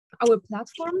our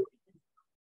platform.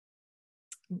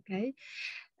 Okay.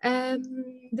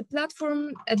 The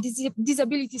platform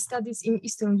Disability Studies in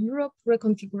Eastern Europe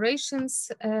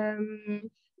Reconfigurations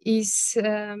is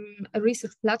a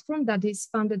research platform that is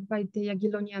funded by the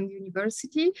Jagiellonian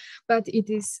University, but it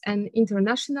is an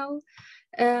international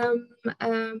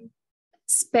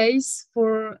space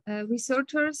for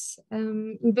researchers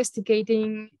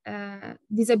investigating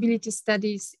disability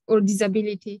studies or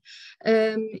disability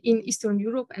in Eastern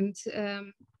Europe and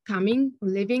coming or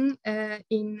living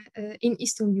in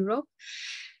Eastern Europe.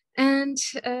 And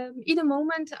in a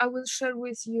moment, I will share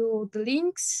with you the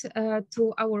links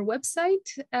to our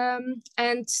website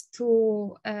and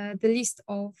to the list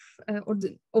of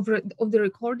the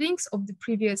recordings of the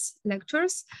previous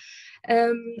lectures.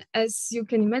 As you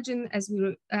can imagine, as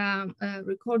we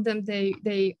record them,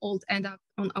 they all end up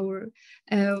on our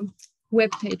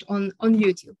webpage on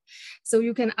YouTube. So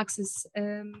you can access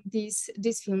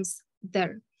these films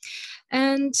there.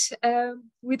 And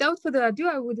without further ado,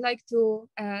 I would like to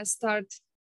start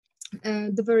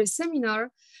the very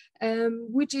seminar,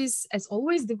 which is, as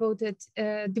always,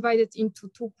 divided into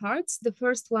two parts. The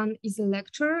first one is a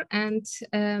lecture, and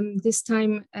this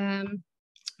time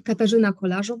Kateřina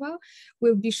Kolářová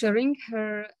will be sharing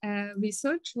her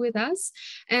research with us.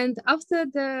 And after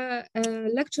the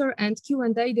lecture and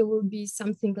Q&A, there will be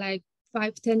something like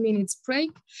 5-10 minutes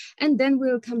break, and then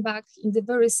we'll come back in the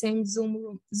very same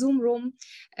Zoom room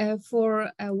for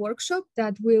a workshop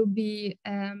that will be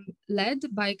led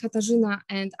by Kateřina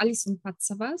and Alison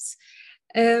Patsavas.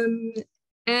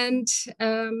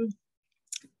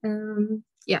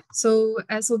 Yeah, so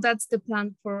that's the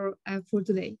plan for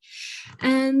today.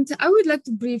 And I would like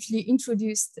to briefly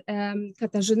introduce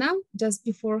Kateřina just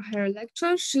before her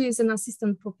lecture. She is an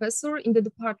assistant professor in the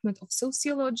Department of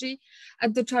Sociology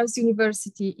at the Charles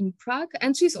University in Prague,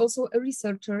 and she's also a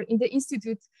researcher in the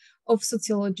Institute of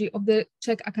Sociology of the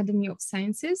Czech Academy of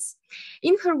Sciences.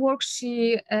 In her work,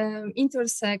 she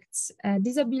intersects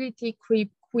disability, Crip,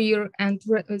 queer, and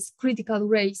critical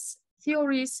race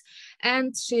theories,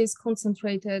 and she is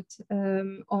concentrated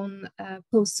on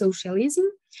post-socialism,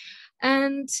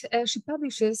 and she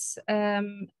publishes a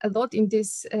lot in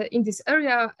this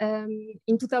area.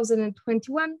 In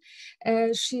 2021,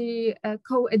 she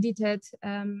co-edited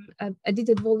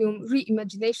edited volume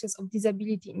Reimaginations of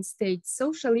Disability in State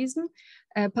Socialism,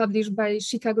 published by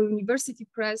Chicago University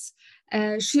Press.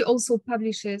 She also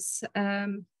publishes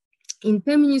in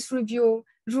Feminist Review,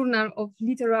 Journal of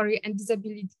Literary and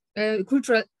Disability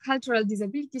Cultural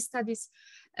Disability Studies,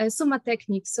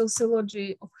 Somatechnics,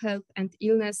 Sociology of Health and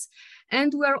Illness,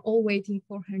 and we are all waiting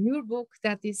for her new book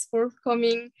that is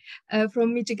forthcoming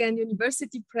from Michigan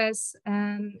University Press,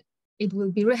 and it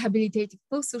will be Rehabilitative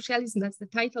Postsocialism, that's the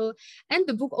title, and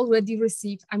the book already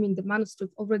received, the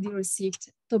manuscript already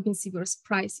received Tobin Sievers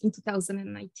Prize in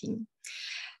 2019.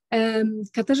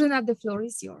 Kateřina, the floor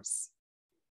is yours.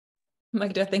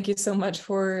 Magda, thank you so much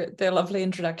for the lovely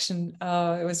introduction.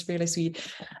 It was really sweet.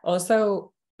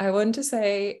 Also, I want to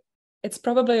say it's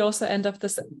probably also end of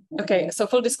this. Okay, so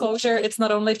full disclosure, it's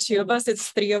not only two of us, it's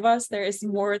three of us. There is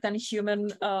more than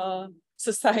human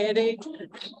society.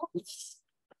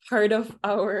 Part of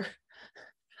our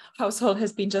household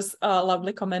has been just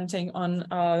lovely commenting on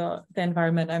the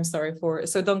environment. I'm sorry for,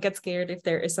 so don't get scared if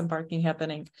there is some barking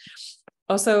happening.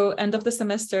 Also, end of the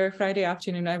semester, Friday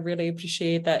afternoon, I really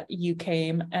appreciate that you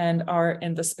came and are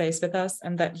in the space with us,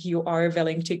 and that you are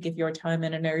willing to give your time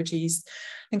and energies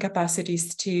and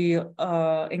capacities to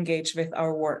engage with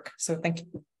our work. So thank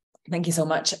you. Thank you so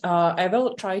much. I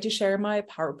will try to share my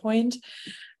PowerPoint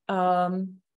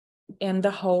in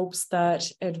the hopes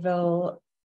that it will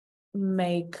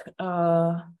make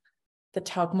the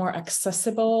talk more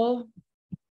accessible.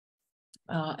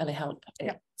 Ellie, help.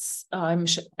 Yeah. I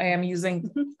am using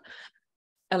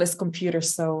Ellie's computer,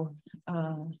 so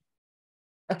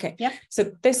okay. Yeah.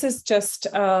 So this is just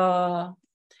I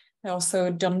also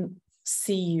don't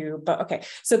see you, but okay.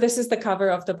 So this is the cover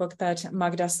of the book that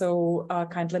Magda so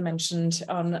kindly mentioned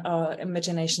on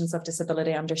Imaginations of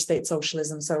Disability under State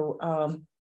Socialism. So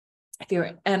if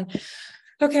you're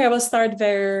okay, I will start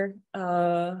where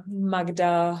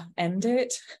Magda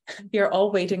ended. We're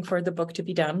all waiting for the book to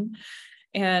be done.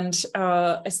 And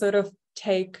I sort of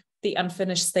take the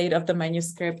unfinished state of the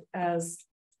manuscript as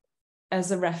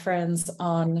a reference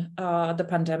on the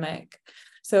pandemic.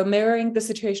 So mirroring the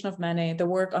situation of many, the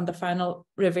work on the final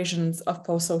revisions of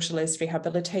post-socialist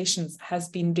rehabilitations has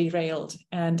been derailed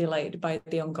and delayed by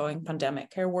the ongoing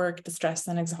pandemic. Her work, the stress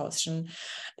and exhaustion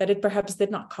that it perhaps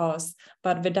did not cause,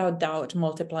 but without doubt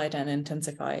multiplied and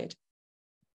intensified.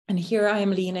 And here I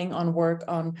am leaning on work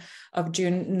of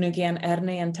June Nguyen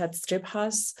Erni and Ted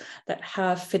Stribhas that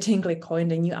have fittingly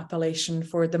coined a new appellation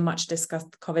for the much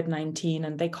discussed COVID-19,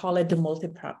 and they call it the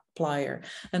multiplier,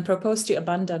 and propose to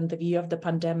abandon the view of the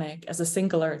pandemic as a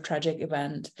singular tragic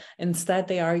event. Instead,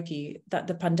 they argue that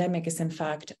the pandemic is in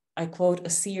fact, I quote, a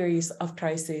series of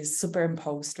crises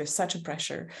superimposed with such a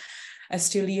pressure as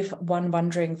to leave one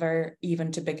wondering where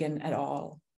even to begin at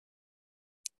all.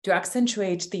 To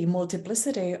accentuate the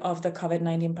multiplicity of the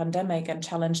COVID-19 pandemic and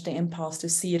challenge the impulse to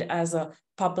see it as a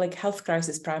public health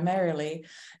crisis primarily,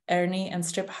 Erni and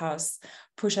Stribhas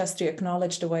push us to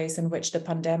acknowledge the ways in which the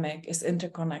pandemic is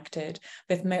interconnected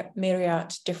with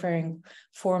myriad differing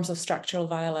forms of structural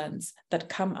violence that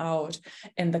come out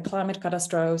in the climate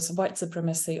catastrophes, white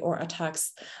supremacy, or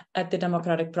attacks at the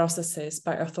democratic processes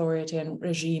by authoritarian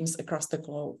regimes across the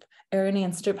globe. Erni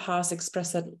and Stribhas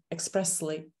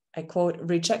expressly, I quote,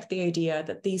 reject the idea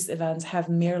that these events have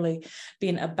merely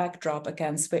been a backdrop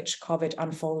against which COVID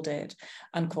unfolded,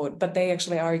 unquote. But they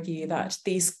actually argue that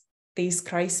these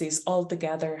crises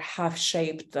altogether have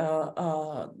shaped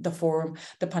the form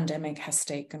the pandemic has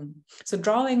taken. So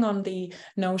drawing on the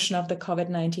notion of the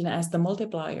COVID-19 as the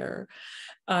multiplier,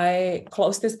 I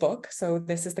closed this book. So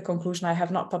this is the conclusion. I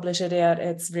have not published it yet.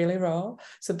 It's really raw,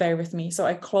 so bear with me. So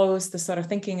I closed the sort of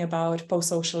thinking about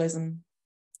post-socialism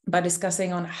by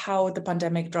discussing on how the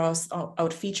pandemic draws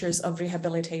out features of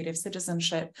rehabilitative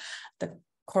citizenship, the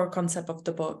core concept of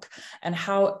the book, and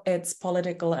how its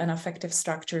political and affective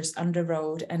structures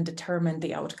underwrote and determined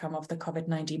the outcome of the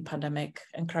COVID-19 pandemic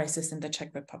and crisis in the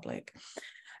Czech Republic.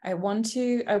 I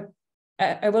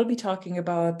will be talking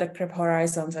about the Crip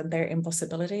horizons and their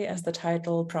impossibility, as the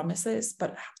title promises,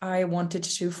 but I wanted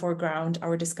to foreground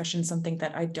our discussion something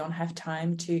that I don't have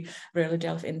time to really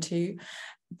delve into,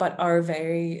 but are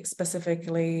very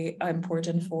specifically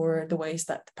important for the ways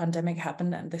that the pandemic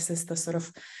happened. And this is the sort of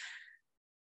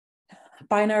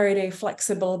binarity,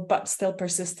 flexible, but still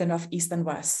persistent of East and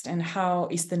West, and how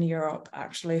Eastern Europe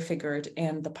actually figured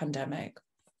in the pandemic.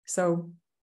 So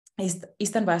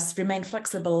East and West remain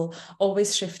flexible,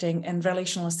 always shifting in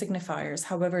relational signifiers.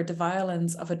 However, the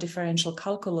violence of a differential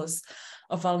calculus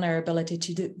of vulnerability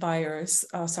to the virus,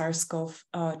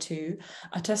 SARS-CoV-2,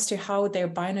 attests to how their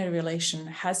binary relation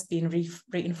has been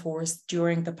reinforced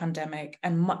during the pandemic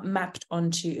and mapped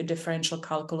onto a differential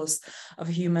calculus of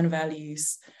human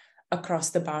values across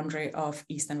the boundary of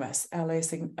East and West.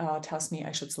 Alice tells me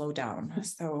I should slow down,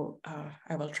 so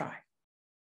I will try.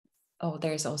 Oh,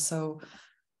 there's also,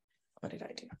 what did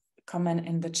I do? Comment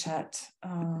in the chat.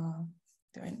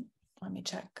 Let me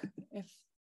check if.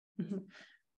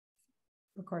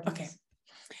 Recordings. Okay.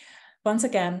 Once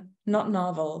again, not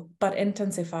novel, but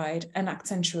intensified and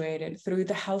accentuated through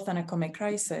the health and economic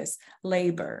crisis,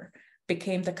 labor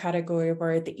became the category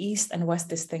where the East and West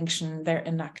distinction they're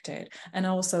enacted. And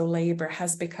also labor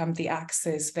has become the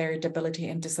axis where debility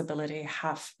and disability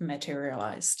have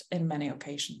materialized in many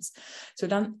occasions. So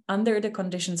then under the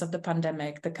conditions of the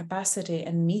pandemic, the capacity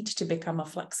and need to become a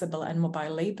flexible and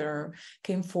mobile laborer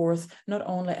came forth not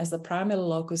only as the primary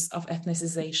locus of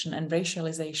ethnicization and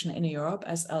racialization in Europe,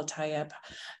 as Al-Tayeb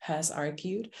has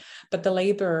argued, but the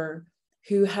laborer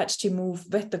who had to move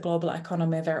with the global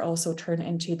economy were also turned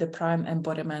into the prime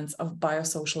embodiments of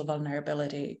biosocial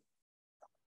vulnerability.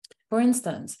 For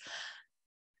instance,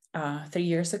 3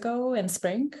 years ago in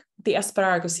spring, the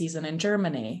asparagus season in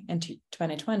Germany in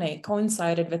 2020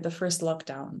 coincided with the first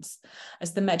lockdowns.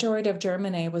 As the majority of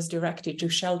Germany was directed to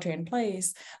shelter in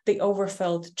place, the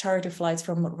overfilled charter flights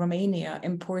from Romania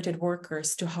imported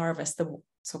workers to harvest the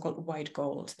so-called white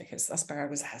gold, because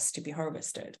asparagus has to be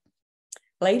harvested.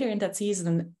 Later in that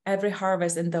season, every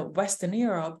harvest in the Western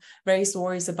Europe raised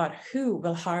worries about who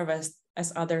will harvest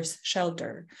as others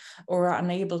shelter or are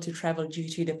unable to travel due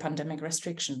to the pandemic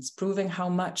restrictions, proving how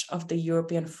much of the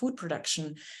European food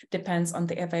production depends on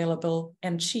the available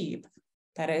and cheap,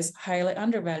 that is, highly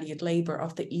undervalued labor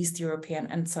of the East European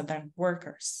and Southern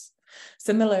workers.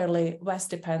 Similarly,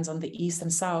 West depends on the East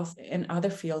and South in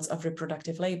other fields of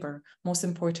reproductive labor, most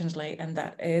importantly, and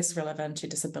that is relevant to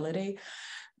disability,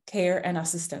 care and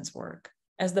assistance work.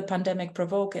 As the pandemic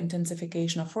provoked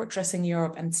intensification of fortressing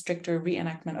Europe and stricter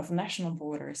reenactment of national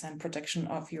borders and protection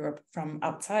of Europe from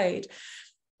outside,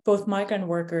 both migrant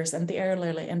workers and the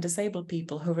elderly and disabled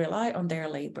people who rely on their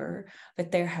labor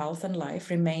with their health and life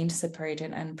remained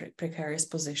separated and precarious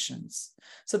positions.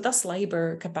 So thus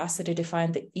labor capacity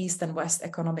defined the East and West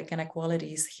economic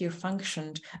inequalities here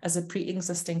functioned as a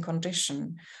pre-existing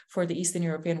condition for the Eastern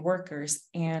European workers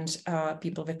and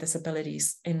people with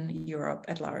disabilities in Europe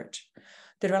at large.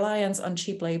 The reliance on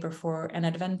cheap labor for an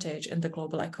advantage in the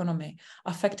global economy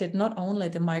affected not only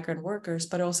the migrant workers,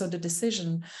 but also the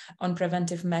decision on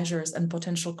preventive measures and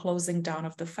potential closing down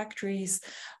of the factories,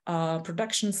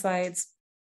 production sites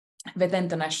within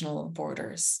the national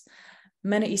borders.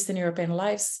 Many Eastern European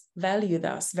lives value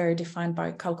thus very defined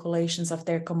by calculations of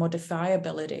their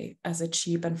commodifiability as a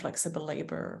cheap and flexible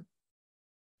laborer.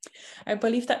 I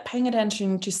believe that paying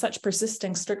attention to such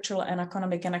persisting structural and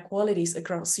economic inequalities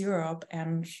across Europe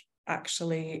and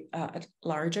actually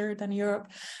larger than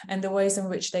Europe, and the ways in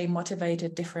which they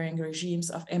motivated differing regimes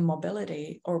of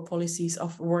immobility or policies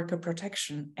of worker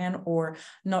protection and or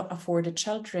not afforded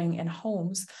sheltering in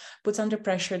homes puts under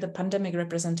pressure the pandemic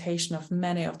representation of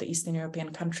many of the Eastern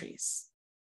European countries.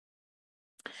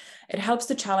 It helps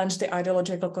to challenge the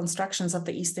ideological constructions of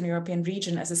the Eastern European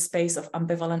region as a space of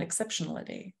ambivalent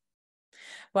exceptionality.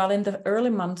 While in the early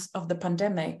months of the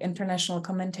pandemic, international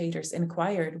commentators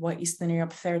inquired why Eastern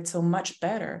Europe fared so much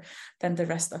better than the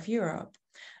rest of Europe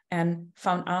and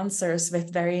found answers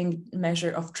with varying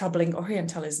measure of troubling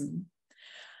Orientalism.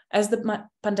 As the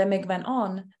pandemic went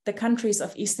on, the countries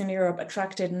of Eastern Europe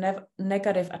attracted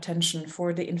negative attention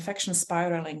for the infection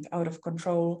spiraling out of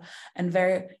control and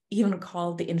were even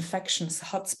called the infections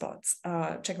hotspots.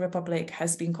 Czech Republic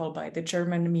has been called by the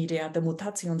German media the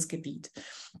Mutationsgebiet.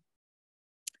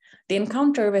 The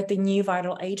encounter with the new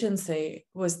viral agency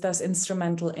was thus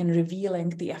instrumental in revealing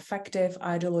the affective,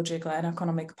 ideological, and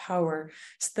economic power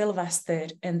still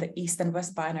vested in the East and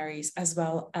West binaries, as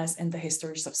well as in the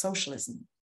histories of socialism.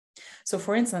 So,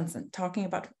 for instance, talking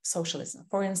about socialism,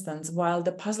 for instance, while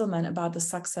the puzzlement about the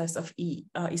success of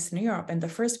Eastern Europe in the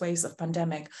first waves of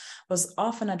pandemic was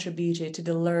often attributed to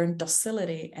the learned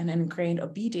docility and ingrained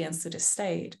obedience to the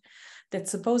state, that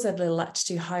supposedly led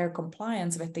to higher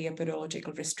compliance with the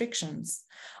epidemiological restrictions,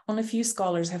 only few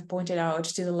scholars have pointed out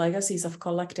to the legacies of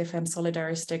collective and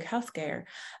solidaristic healthcare,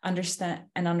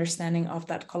 understanding of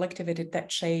that collectivity that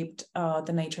shaped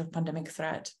the nature of pandemic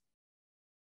threat.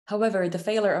 However, the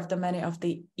failure of the many of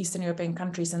the Eastern European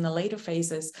countries in the later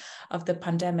phases of the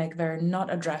pandemic were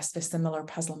not addressed with similar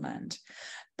puzzlement,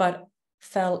 but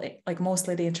fell, like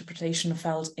mostly the interpretation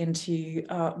fell into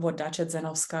what Dacia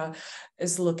Zenowska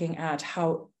is looking at,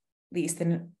 how the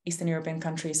Eastern European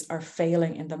countries are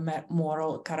failing in the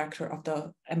moral character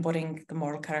of embodying the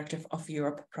moral character of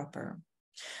Europe proper.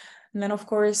 And then, of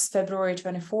course, February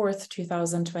 24th,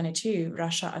 2022,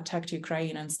 Russia attacked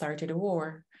Ukraine and started a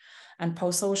war. And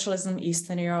post-socialism,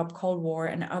 Eastern Europe, Cold War,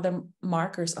 and other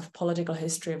markers of political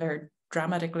history were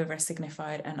dramatically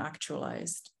resignified and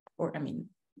actualized, or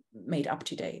made up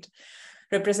to date.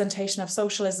 Representation of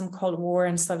socialism, Cold War,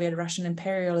 and Soviet Russian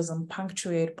imperialism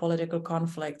punctuate political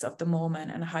conflicts of the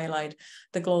moment and highlight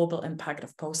the global impact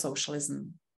of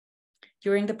post-socialism.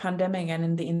 During the pandemic and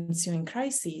in the ensuing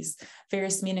crises,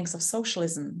 various meanings of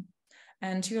socialism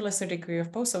and to a lesser degree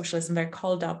of post-socialism were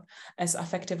called up as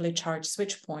affectively charged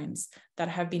switch points that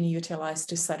have been utilized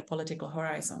to set political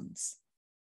horizons.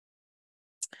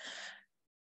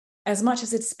 As much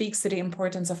as it speaks to the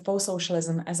importance of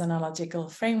post-socialism as an analytical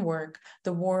framework,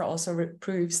 the war also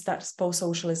proves that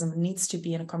post-socialism needs to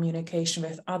be in communication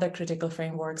with other critical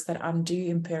frameworks that undo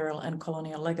imperial and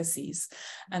colonial legacies,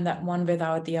 and that one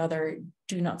without the other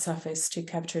do not suffice to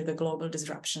capture the global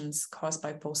disruptions caused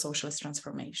by post-socialist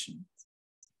transformation.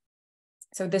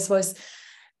 So this was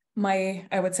my,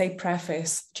 I would say,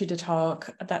 preface to the talk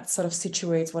that sort of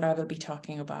situates what I will be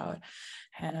talking about.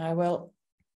 And I will,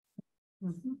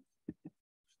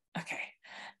 okay.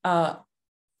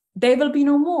 There will be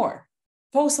no more,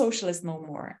 post-socialist no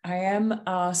more. I am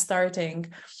I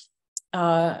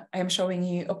am showing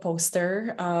you a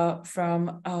poster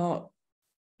from a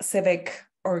civic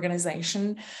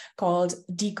organization called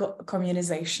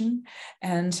Decommunization.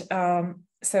 And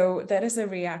so that is a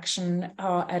reaction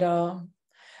at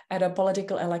a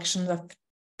political election of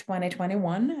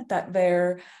 2021 that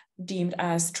were deemed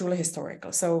as truly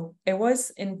historical. So it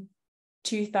was in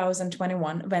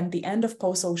 2021 when the end of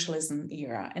post-socialism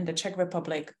era in the Czech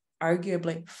Republic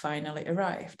arguably finally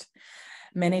arrived.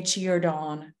 Many cheered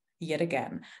on yet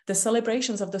again. The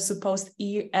celebrations of the supposed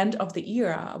end of the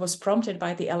era was prompted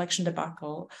by the election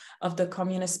debacle of the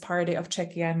Communist Party of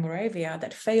Czechia and Moravia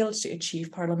that failed to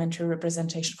achieve parliamentary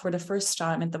representation for the first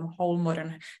time in the whole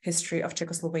modern history of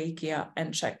Czechoslovakia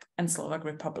and Czech and Slovak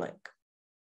Republic.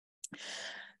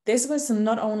 This was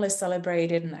not only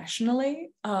celebrated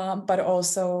nationally, but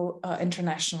also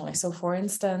internationally. So, for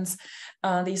instance,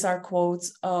 these are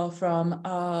quotes from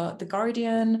The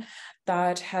Guardian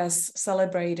that has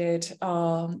celebrated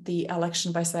the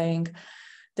election by saying,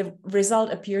 the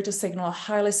result appeared to signal a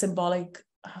highly symbolic,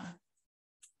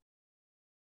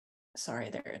 sorry,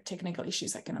 there are technical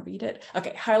issues, I cannot read it.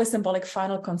 Okay, highly symbolic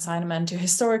final consignment to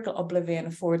historical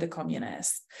oblivion for the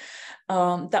communists.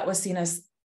 That was seen as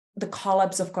the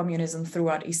collapse of communism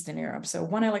throughout Eastern Europe. So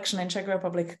one election in Czech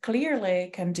Republic clearly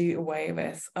can do away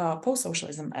with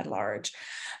post-socialism at large.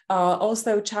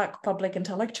 Also, Czech public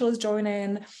intellectuals join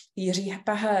in. Jiří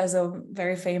Pehe, as a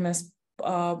very famous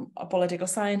political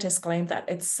scientist, claimed that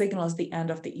it signals the end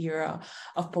of the era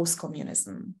of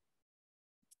post-communism.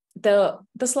 The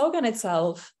slogan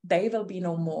itself, "They will be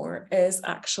no more," is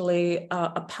actually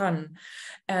a pun,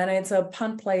 and it's a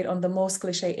pun played on the most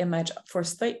cliche image for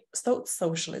state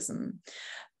socialism.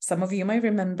 Some of you might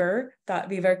remember that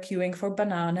we were queuing for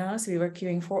bananas, we were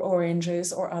queuing for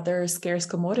oranges or other scarce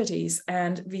commodities,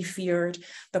 and we feared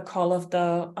the call of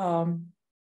the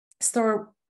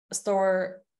store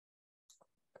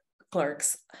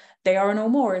clerks. They are no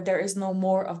more. There is no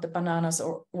more of the bananas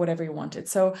or whatever you wanted.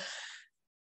 So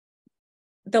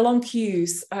the long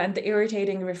queues and the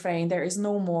irritating refrain, "There is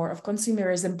no more," of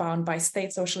consumerism bound by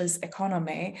state socialist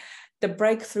economy, the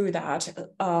breakthrough that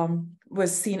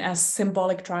was seen as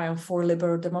symbolic triumph for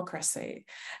liberal democracy.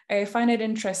 I find it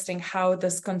interesting how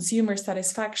this consumer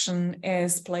satisfaction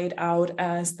is played out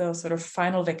as the sort of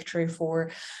final victory for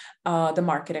the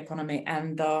market economy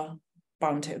and the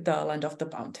land of the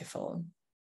bountiful.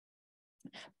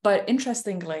 But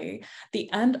interestingly,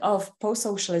 the end of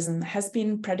post-socialism has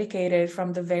been predicated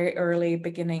from the very early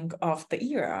beginning of the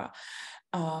era.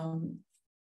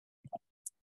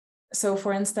 So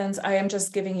for instance, I am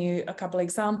just giving you a couple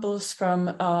examples from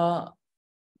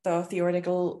the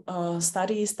theoretical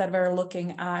studies that we're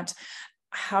looking at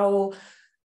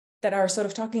that are sort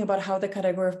of talking about how the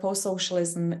category of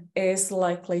post-socialism is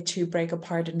likely to break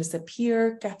apart and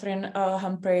disappear.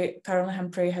 Caroline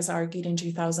Humphrey has argued in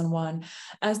 2001,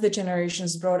 as the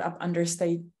generations brought up under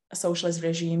state socialist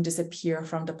regime disappear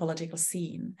from the political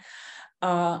scene.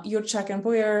 Jurčák and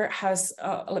Boyer has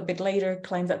a bit later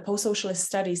claimed that post-socialist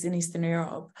studies in Eastern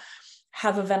Europe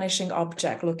have a vanishing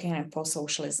object looking at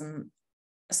post-socialism.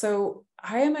 So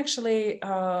I am actually,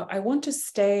 I want to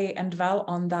stay and dwell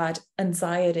on that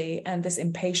anxiety and this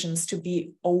impatience to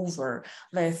be over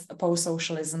with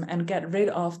post-socialism and get rid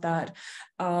of that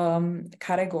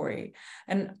category.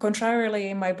 And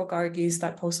contrarily, my book argues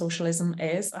that post-socialism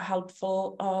is a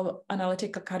helpful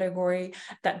analytical category,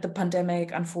 that the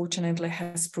pandemic unfortunately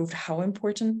has proved how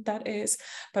important that is.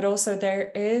 But also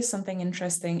there is something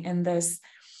interesting in this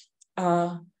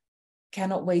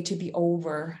cannot wait to be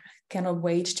over, cannot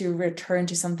wait to return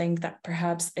to something that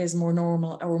perhaps is more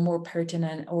normal or more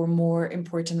pertinent or more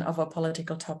important of a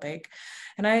political topic.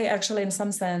 And I actually, in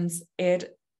some sense,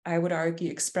 I would argue,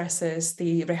 expresses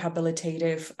the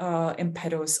rehabilitative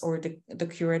impetus or the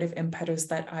curative impetus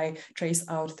that I trace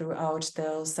out throughout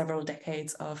the several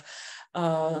decades of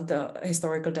the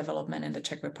historical development in the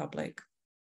Czech Republic.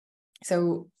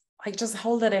 So like, just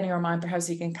hold that in your mind. Perhaps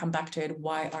you can come back to it.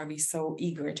 Why are we so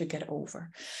eager to get over?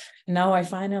 Now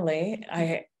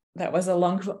that was a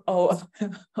long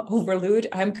overload.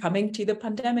 I'm coming to the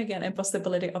pandemic and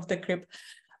impossibility of the Crip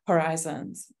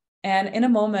horizons. And in a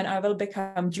moment, I will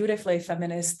become dutifully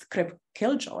feminist Crip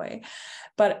killjoy.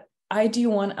 But I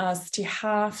do want us to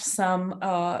have some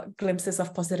glimpses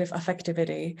of positive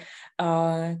affectivity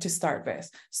to start with.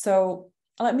 So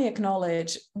let me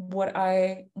acknowledge what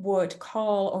I would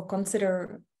call or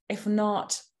consider, if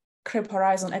not Crip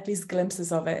horizon, at least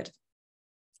glimpses of it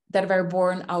that were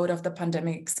born out of the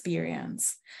pandemic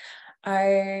experience.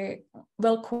 I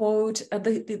will quote,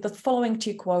 the following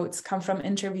two quotes come from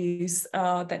interviews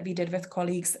that we did with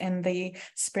colleagues in the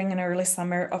spring and early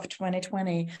summer of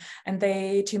 2020. And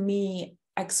they, to me,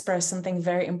 express something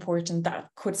very important that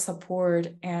could support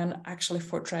and actually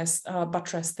buttress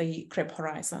the Crip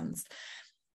horizons.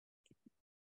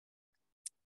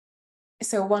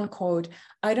 So one quote,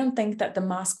 "I don't think that the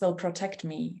mask will protect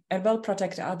me. It will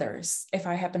protect others if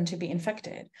I happen to be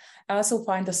infected. I also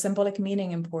find the symbolic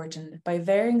meaning important. By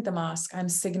wearing the mask, I'm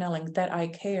signaling that I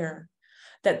care,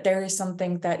 that there is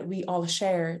something that we all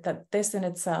share, that this in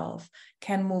itself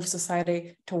can move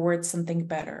society towards something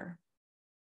better."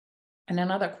 And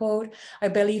another quote, "I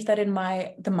believe that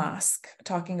the mask,"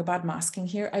 talking about masking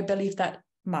here, "I believe that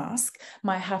mask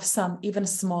might have some even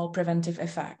small preventive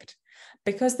effect.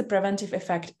 Because the preventive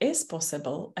effect is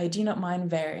possible, I do not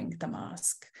mind wearing the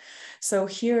mask." So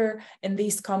here in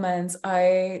these comments,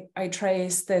 I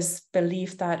trace this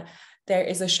belief that there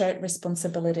is a shared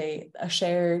responsibility, a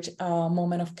shared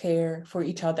moment of care for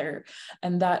each other.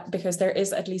 And that because there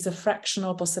is at least a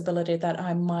fractional possibility that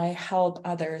I might help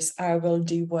others, I will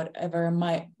do whatever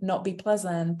might not be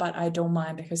pleasant, but I don't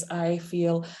mind because I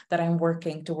feel that I'm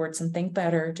working towards something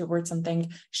better, towards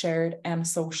something shared and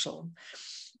social.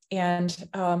 And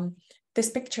this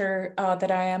picture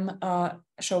that I am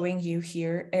showing you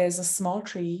here is a small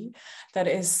tree that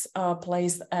is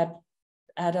placed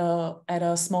at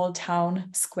a small town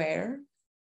square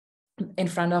in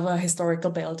front of a historical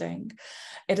building.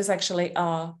 It is actually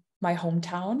my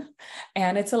hometown,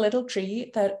 and it's a little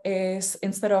tree that is,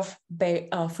 instead of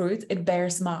fruit, it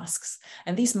bears masks.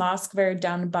 And these masks were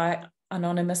done by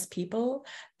anonymous people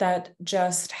that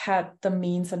just had the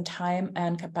means and time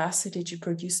and capacity to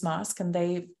produce masks, and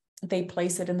they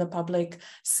place it in the public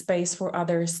space for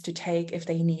others to take if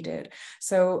they need it.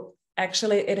 So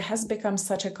actually, it has become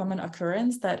such a common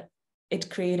occurrence that it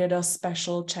created a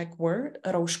special Czech word,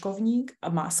 rouškovník,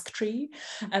 a mask tree.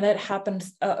 And it happened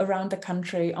around the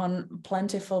country on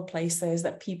plentiful places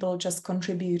that people just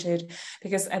contributed,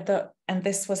 because and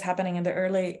this was happening in the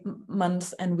early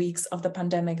months and weeks of the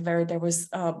pandemic, where there was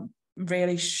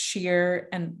really sheer,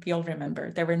 and we all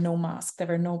remember, there were no masks,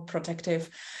 there were no protective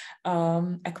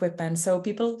equipment. So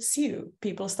people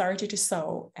started to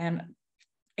sew.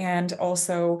 And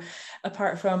also,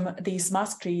 apart from these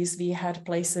mask trees, we had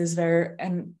places where,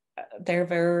 and there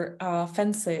were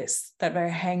fences that were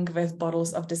hung with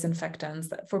bottles of disinfectants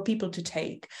for people to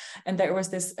take. And there was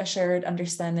this shared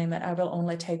understanding that I will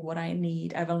only take what I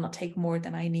need. I will not take more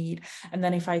than I need. And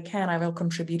then if I can, I will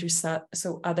contribute to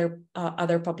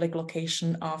other public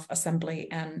location of assembly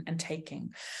and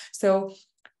taking. So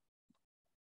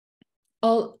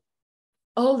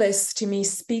all this to me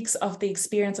speaks of the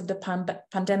experience of the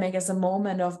pandemic as a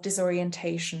moment of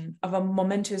disorientation, of a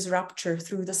momentous rupture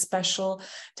through the special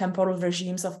temporal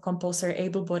regimes of compulsory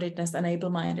able-bodiedness and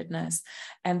able-mindedness,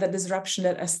 and the disruption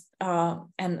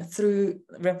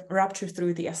rupture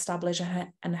through the established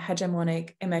and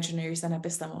hegemonic imaginaries and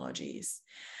epistemologies.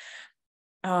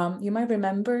 You might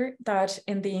remember that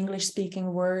in the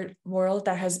English-speaking world,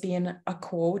 there has been a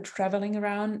quote traveling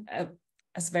around,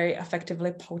 as very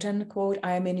effectively potent quote,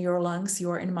 "I am in your lungs, you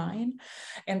are in mine."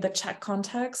 In the Czech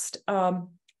context,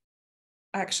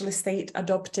 actually state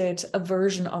adopted a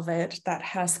version of it that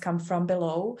has come from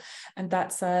below, and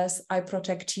that says, "I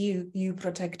protect you, you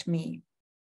protect me."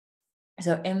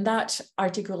 So in that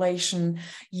articulation,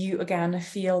 you again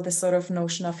feel this sort of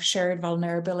notion of shared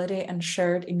vulnerability and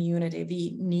shared immunity.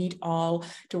 We need all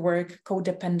to work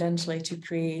codependently to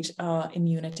create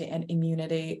immunity and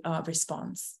immunity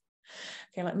response.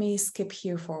 Okay, let me skip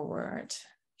here forward.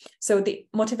 So the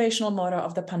motivational motto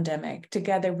of the pandemic,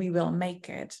 "Together we will make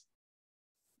it,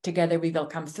 together we will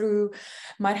come through,"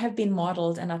 might have been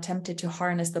modeled and attempted to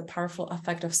harness the powerful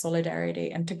effect of solidarity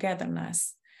and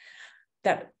togetherness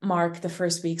that marked the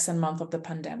first weeks and months of the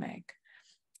pandemic.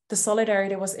 The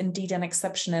solidarity was indeed an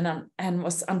exception and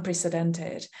was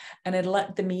unprecedented, and it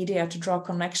led the media to draw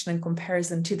connection and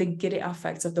comparison to the giddy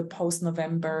effects of the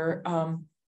post-November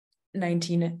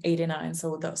 1989,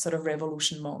 so the sort of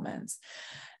revolution moments.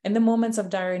 In the moments of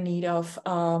dire need of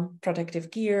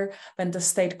protective gear, when the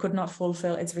state could not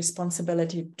fulfill its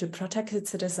responsibility to protect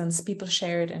its citizens, people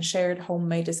shared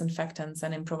homemade disinfectants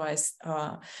and improvised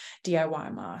DIY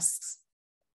masks.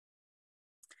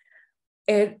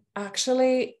 It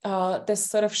actually, this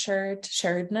sort of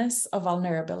sharedness of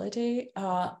vulnerability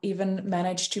even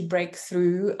managed to break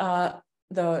through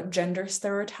the gender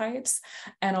stereotypes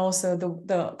and also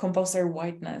the compulsory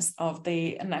whiteness of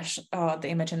the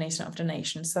imagination of the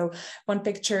nation. So one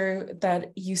picture that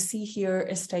you see here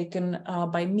is taken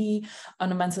by me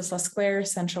on a Wenceslas Square,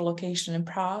 central location in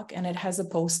Prague, and it has a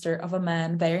poster of a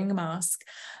man wearing a mask,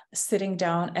 sitting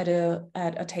down at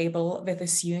a table with a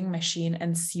sewing machine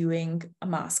and sewing a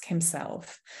mask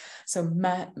himself. So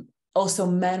also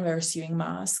men were sewing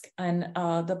masks, and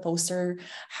the poster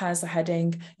has a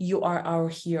heading, "You are our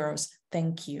heroes,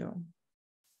 thank you."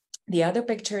 The other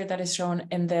picture that is shown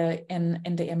in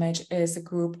the image is a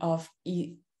group of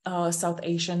South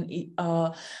Asian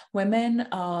women,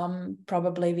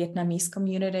 probably Vietnamese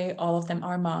community. All of them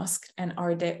are masked and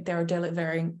they're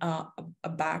delivering a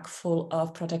bag full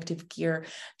of protective gear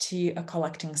to a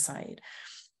collecting site.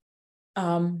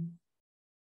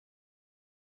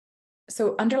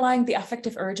 So underlying the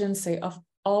affective urgency of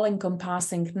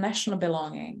all-encompassing national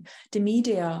belonging, the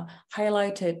media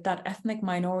highlighted that ethnic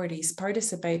minorities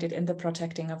participated in the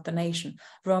protecting of the nation.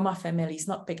 Roma families,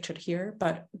 not pictured here,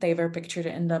 but they were pictured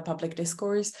in the public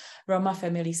discourse. Roma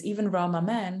families, even Roma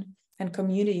men, and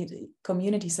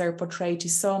communities are portrayed to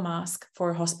sew masks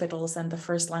for hospitals and the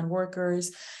first-line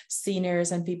workers,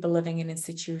 seniors, and people living in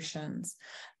institutions.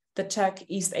 The Czech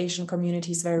East Asian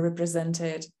communities were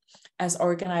represented as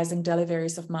organizing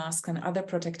deliveries of masks and other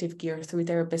protective gear through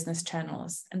their business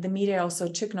channels. And the media also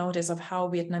took notice of how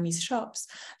Vietnamese shops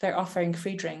were offering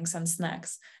free drinks and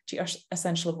snacks to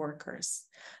essential workers.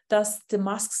 Thus, the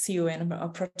mask sewing or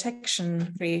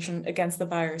protection creation against the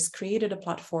virus created a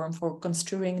platform for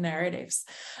construing narratives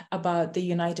about the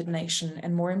United Nation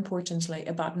and, more importantly,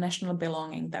 about national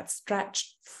belonging that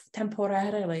stretched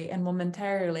temporarily and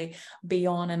momentarily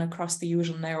beyond and across the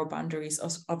usual narrow boundaries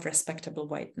of respectable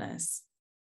whiteness.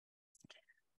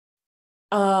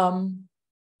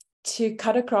 To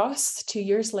cut across 2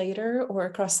 years later or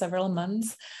across several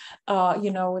months,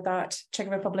 that Czech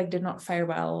Republic did not fare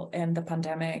well in the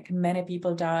pandemic. Many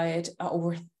people died,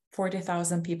 over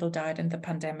 40,000 people died in the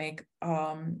pandemic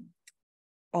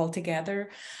altogether.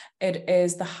 It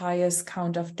is the highest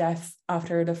count of death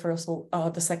after the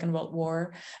Second World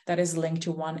War that is linked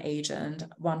to one agent,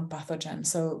 one pathogen.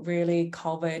 So really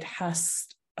COVID has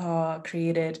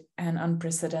created an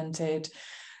unprecedented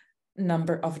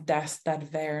number of deaths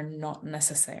that were not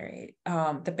necessary.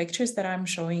 The pictures that I'm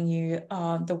showing you,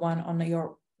 the one on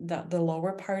the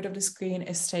lower part of the screen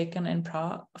is taken in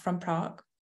from Prague.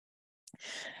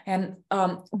 And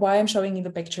why I'm showing you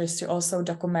the pictures to also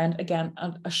document, again,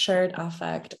 a shared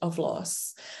affect of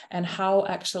loss and how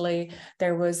actually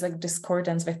there was a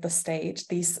discordance with the state.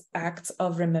 These acts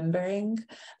of remembering,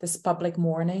 this public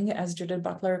mourning, as Judith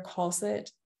Butler calls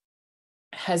it,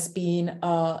 has been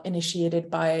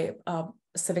initiated by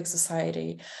civic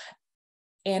society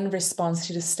in response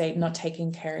to the state not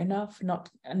taking care enough, not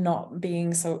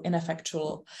being so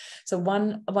ineffectual. So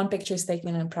one picture is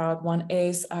taken in Prague. One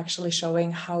is actually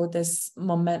showing how this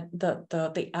moment,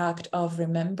 the act of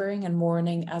remembering and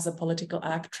mourning as a political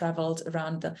act traveled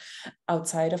around the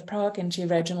outside of Prague into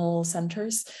regional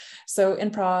centers. So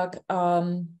in Prague,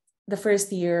 the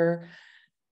first year,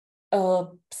 a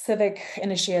civic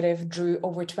initiative drew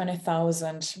over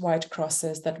 20,000 white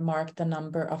crosses that marked the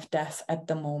number of deaths at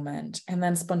the moment. And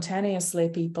then spontaneously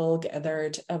people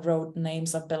gathered, wrote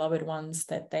names of beloved ones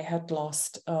that they had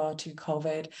lost to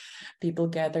COVID. People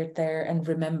gathered there and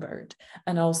remembered.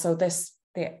 And also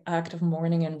the act of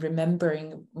mourning and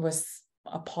remembering was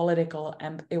a political,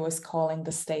 and it was calling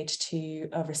the state to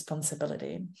a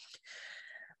responsibility.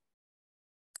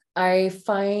 I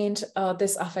find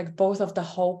this affect both of the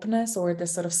hopeness or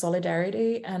this sort of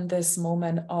solidarity and this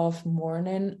moment of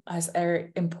mourning as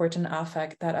an important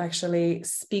affect that actually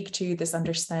speak to this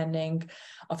understanding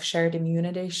of shared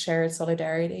immunity, shared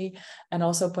solidarity, and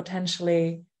also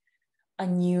potentially a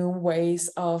new ways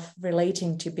of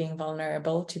relating to being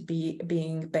vulnerable, to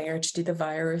being bared to the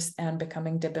virus and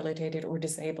becoming debilitated or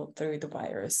disabled through the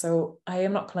virus. So I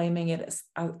am not claiming it as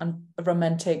a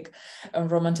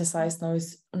romanticized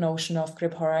notion of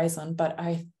Crip horizon, but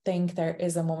I think there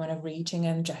is a moment of reaching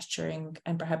and gesturing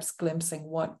and perhaps glimpsing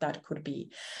what that could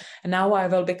be. And now I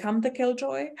will become the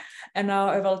killjoy, and now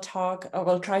I will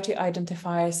try to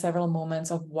identify several moments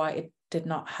of why it did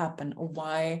not happen, or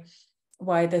why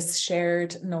this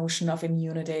shared notion of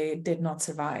immunity did not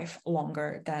survive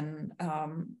longer than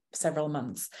several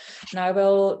months. And I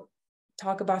will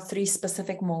talk about 3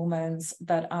 specific moments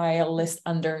that I list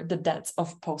under the deaths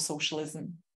of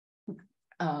postsocialism.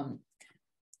 The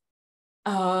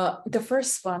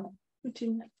first one, I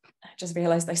just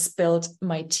realized I spilled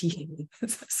my tea.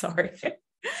 Sorry.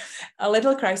 A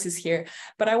little crisis here,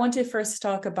 but I want to first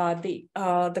talk about the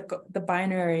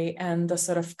binary and the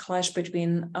sort of clash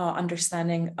between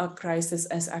understanding a crisis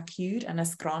as acute and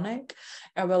as chronic.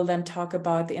 I will then talk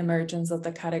about the emergence of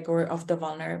the category of the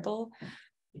vulnerable,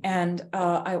 and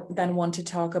I then want to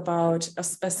talk about a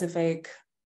specific.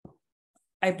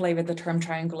 I play with the term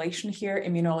triangulation here,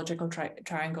 immunological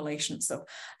triangulation. So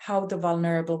how the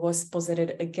vulnerable was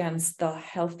posited against the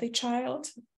healthy child,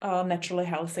 naturally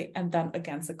healthy, and then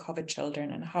against the COVID children,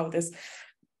 and how this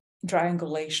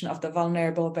triangulation of the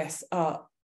vulnerable with a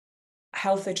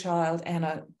healthy child and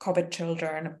a COVID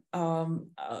children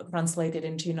translated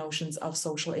into notions of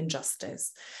social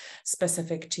injustice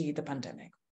specific to the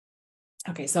pandemic.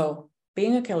 Okay, so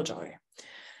being a killjoy.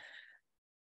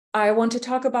 I want to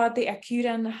talk about the acute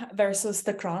versus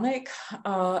the chronic,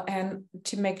 and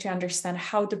to understand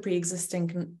how the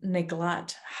pre-existing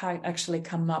neglect had actually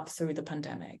come up through the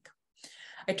pandemic.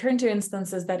 I turn to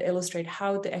instances that illustrate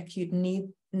how the acute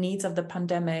needs of the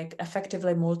pandemic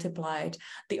effectively multiplied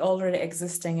the already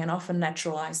existing and often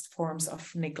naturalized forms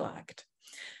of neglect.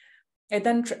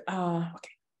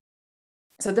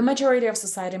 So the majority of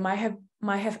society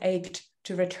might have ached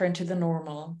to return to the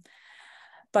normal,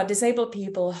 But disabled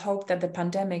people hope that the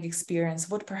pandemic experience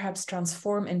would perhaps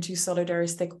transform into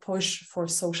solidaristic push for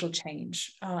social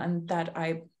change. And that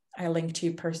I link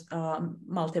to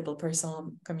multiple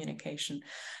personal communication.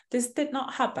 This did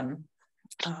not happen.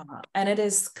 And it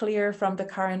is clear from the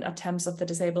current attempts of the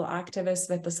disabled activists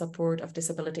with the support of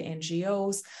disability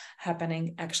NGOs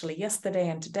happening actually yesterday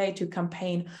and today to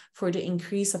campaign for the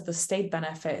increase of the state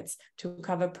benefits to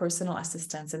cover personal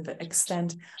assistance in the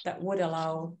extent that would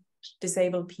allow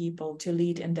disabled people to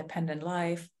lead independent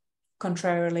life.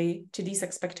 Contrarily to these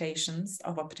expectations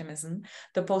of optimism,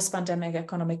 the post-pandemic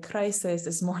economic crisis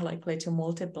is more likely to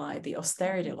multiply the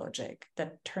austerity logic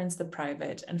that turns to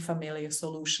private and familiar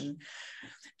solutions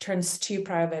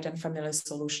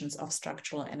of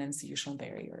structural and institutional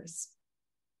barriers.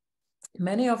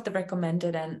 Many of the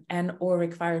recommended and or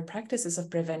required practices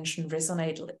of prevention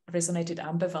resonated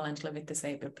ambivalently with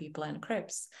disabled people and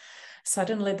Crips.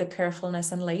 Suddenly, the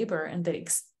carefulness and labor and the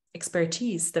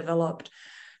expertise developed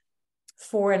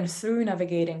for and through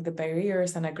navigating the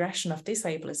barriers and aggression of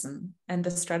disablism and the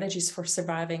strategies for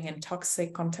surviving in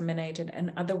toxic, contaminated,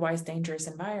 and otherwise dangerous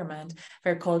environment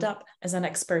were called up as an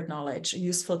expert knowledge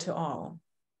useful to all.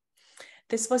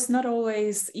 This was not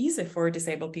always easy for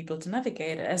disabled people to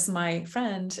navigate, as my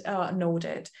friend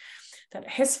noted, that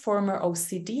his former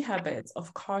OCD habits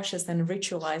of cautious and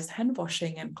ritualized hand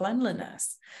washing and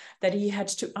cleanliness that he had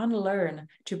to unlearn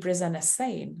to present as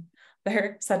sane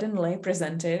were suddenly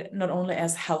presented not only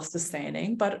as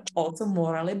health-sustaining, but also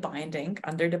morally binding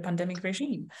under the pandemic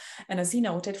regime. And as he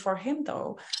noted, for him,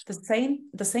 though,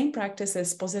 the same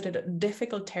practices posited a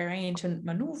difficult terrain to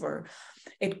maneuver.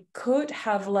 It could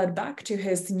have led back to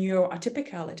his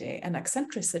neuroatypicality and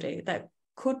eccentricity that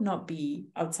could not be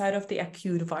outside of the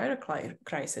acute viral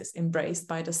crisis embraced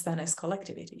by the Stannis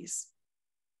collectivities.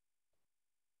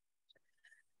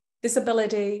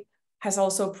 Disability has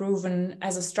also proven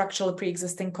as a structural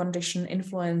pre-existing condition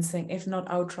influencing, if not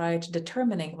outright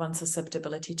determining one's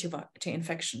susceptibility to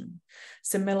infection.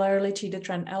 Similarly to the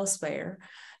trend elsewhere,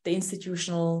 the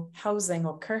institutional housing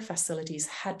or care facilities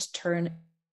had turned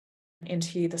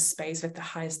into the space with the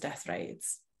highest death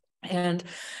rates. And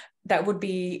that would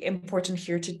be important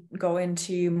here to go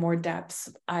into more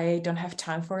depth. I don't have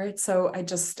time for it, so I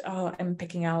just am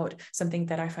picking out something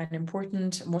that I find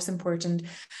important, most important.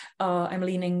 I'm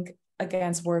leaning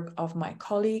against work of my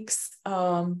colleagues,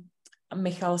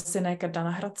 Michal Sinek and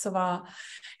Dana Hradzová,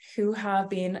 who have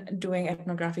been doing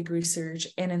ethnographic research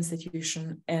in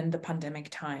institution in the pandemic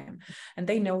time. And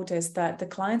they noticed that the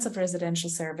clients of residential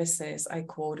services, I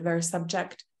quote, were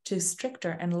subject to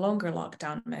stricter and longer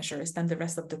lockdown measures than the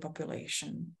rest of the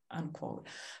population, unquote.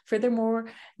 Furthermore,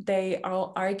 they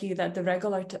all argue that the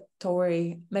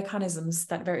regulatory mechanisms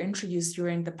that were introduced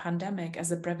during the pandemic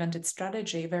as a preventive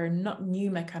strategy were not new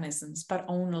mechanisms, but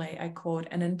only, I quote,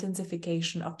 an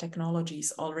intensification of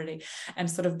technologies already and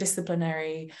sort of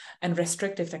disciplinary and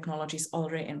restrictive technologies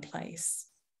already in place.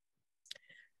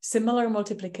 Similar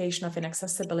multiplication of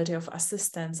inaccessibility of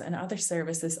assistance and other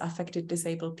services affected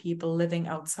disabled people living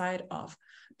outside of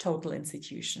total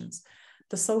institutions.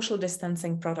 The social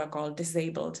distancing protocol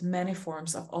disabled many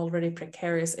forms of already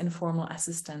precarious informal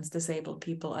assistance disabled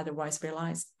people otherwise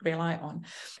rely on.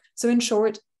 So in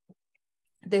short,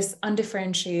 this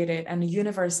undifferentiated and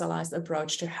universalized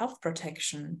approach to health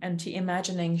protection and to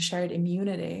imagining shared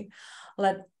immunity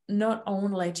led not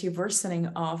only to worsening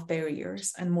of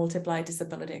barriers and multiplied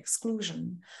disability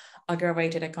exclusion,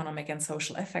 aggravated economic and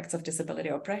social effects of disability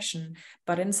oppression,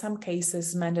 but in some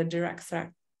cases meant a direct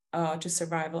threat to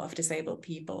survival of disabled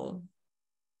people,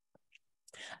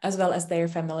 as well as their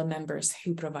family members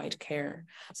who provide care.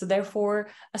 So therefore,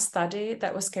 a study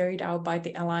that was carried out by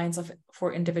the Alliance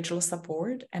for Individual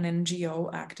Support, an NGO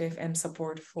active in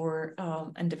support for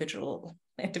individual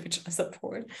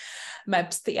support,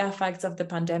 maps the effects of the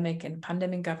pandemic and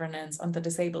pandemic governance on the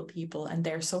disabled people and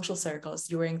their social circles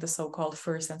during the so-called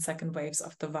first and second waves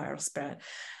of the viral spread.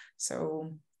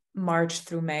 So March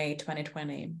through May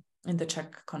 2020. In the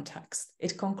Czech context.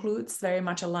 It concludes very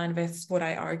much aligned with what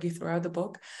I argue throughout the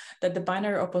book, that the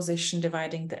binary opposition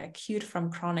dividing the acute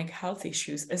from chronic health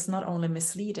issues is not only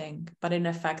misleading, but in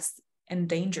effect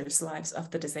endangers lives of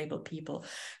the disabled people.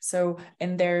 So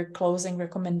in their closing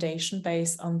recommendation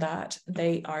based on that,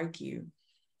 they argue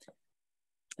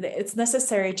it's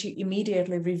necessary to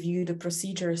immediately review the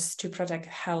procedures to protect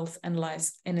health and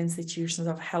lives in institutions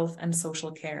of health and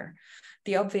social care.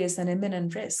 The obvious and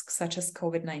imminent risks, such as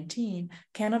COVID-19,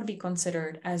 cannot be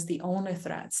considered as the only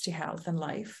threats to health and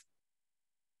life.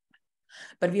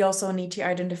 But we also need to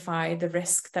identify the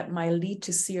risk that might lead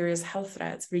to serious health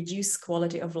threats, reduce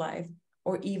quality of life,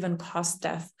 or even cause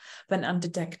death when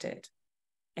undetected.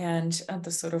 And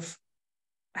the sort of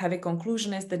heavy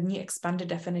conclusion is the new expanded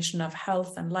definition of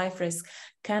health and life risk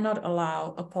cannot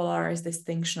allow a polarized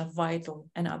distinction of vital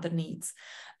and other needs,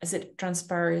 as it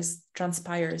transpires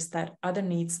that other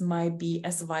needs might be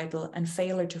as vital and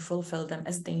failure to fulfill them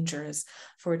as dangerous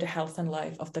for the health and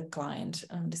life of the client,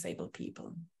 disabled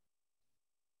people.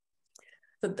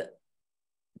 So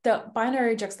the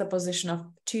binary juxtaposition of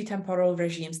two temporal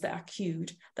regimes, the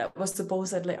acute, that was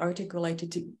supposedly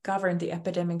articulated to govern the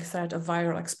epidemic threat of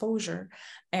viral exposure,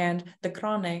 and the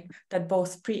chronic, that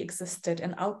both pre-existed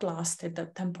and outlasted the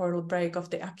temporal break of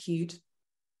the acute,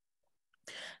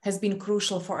 has been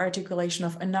crucial for articulation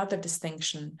of another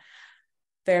distinction,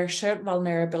 their shared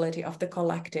vulnerability of the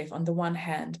collective on the one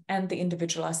hand, and the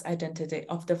individualized identity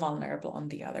of the vulnerable on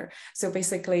the other. So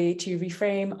basically, to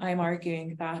reframe, I'm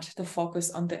arguing that the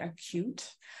focus on the acute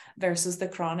versus the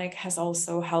chronic has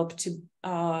also helped to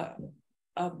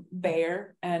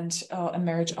bear and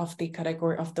emerge of the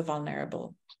category of the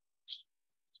vulnerable.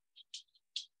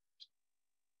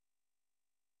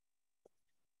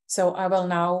 So I will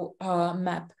now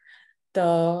map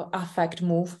the affect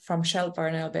move from shared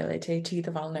vulnerability to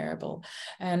the vulnerable.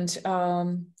 And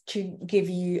to give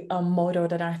you a motto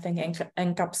that I think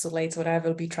encapsulates what I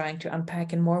will be trying to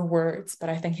unpack in more words, but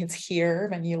I think it's here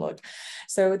when you look.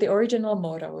 So the original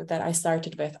motto that I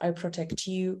started with, I protect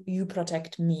you, you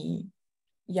protect me.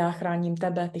 Já chráním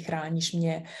tebe, ty chráníš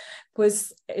mě,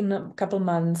 was in a couple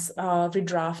months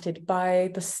redrafted by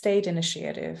the state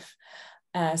initiative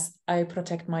as I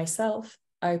protect myself,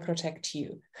 I protect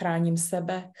you. Chráním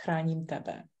sebe, chráním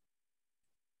tebe.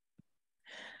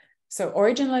 So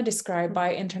originally described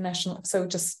by international, so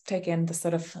just take in the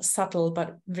sort of subtle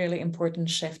but really important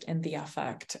shift in the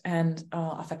affect and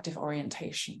affective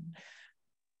orientation.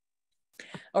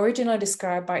 Originally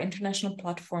described by international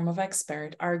platform of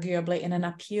experts, arguably in an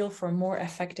appeal for more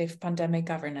effective pandemic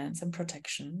governance and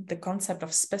protection, the concept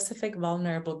of specific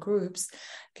vulnerable groups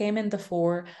came in the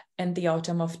fore in the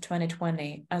autumn of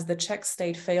 2020 as the Czech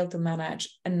state failed to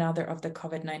manage another of the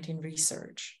COVID-19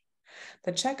 research.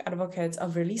 The Czech advocates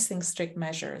of releasing strict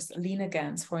measures lean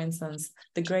against, for instance,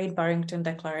 the Great Barrington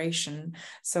Declaration.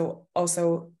 So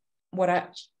also what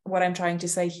I'm trying to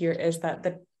say here is that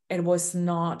it was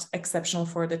not exceptional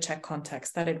for the Czech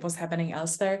context, that it was happening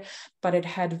elsewhere, but it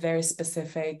had very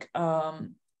specific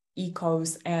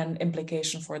echoes and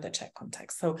implication for the Czech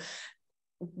context. So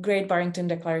Great Barrington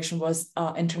Declaration was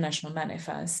international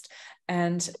manifest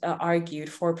and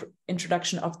argued for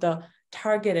introduction of the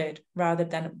targeted rather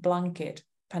than blanket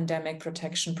pandemic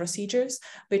protection procedures,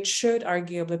 which should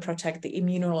arguably protect the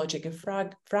immunologically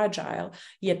fragile,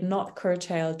 yet not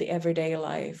curtail the everyday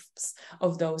lives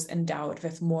of those endowed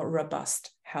with more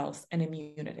robust health and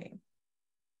immunity.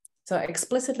 So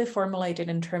explicitly formulated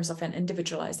in terms of an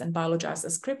individualized and biologized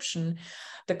description,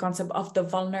 the concept of the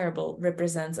vulnerable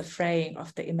represents a fraying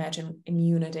of the imagined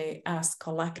immunity as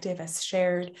collective, as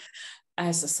shared,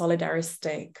 as a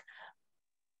solidaristic.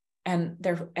 And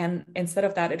instead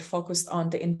of that, it focused on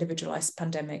the individualized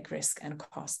pandemic risk and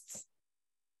costs.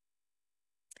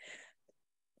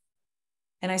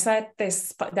 And I said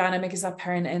this dynamic is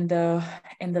apparent in the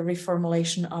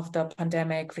reformulation of the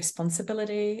pandemic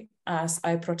responsibility as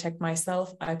I protect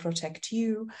myself, I protect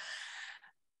you.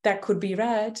 That could be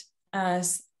read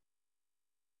as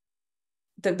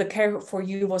the care for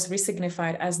you was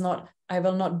resignified as not, I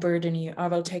will not burden you, I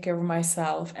will take care of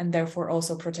myself and therefore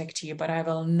also protect you, but I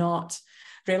will not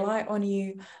rely on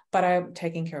you, but I'm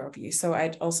taking care of you. So I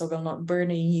also will not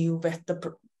burden you with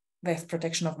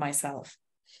protection of myself.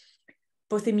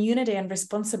 Both immunity and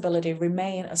responsibility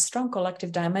remain a strong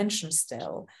collective dimension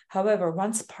still. However,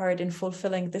 one's part in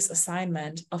fulfilling this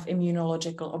assignment of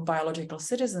immunological or biological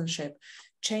citizenship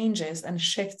changes and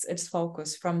shifts its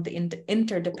focus from the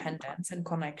interdependence and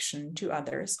connection to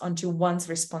others onto one's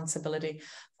responsibility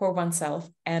for oneself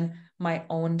and my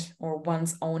own or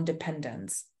one's own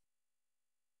dependence.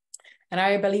 And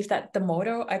I believe that the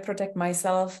motto, I protect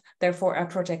myself, therefore I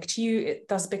protect you, it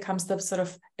thus becomes the sort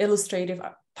of illustrative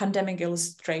pandemic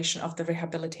illustration of the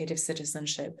rehabilitative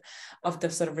citizenship, of the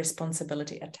sort of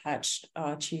responsibility attached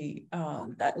to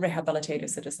that rehabilitative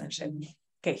citizenship.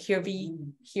 Okay, here we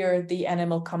hear the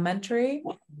animal commentary.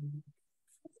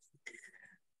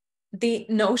 The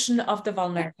notion of the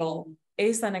vulnerable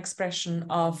is an expression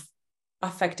of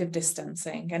affective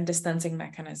distancing and distancing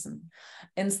mechanism.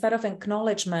 Instead of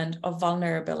acknowledgement of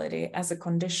vulnerability as a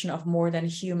condition of more than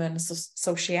human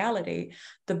sociality,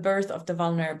 the birth of the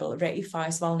vulnerable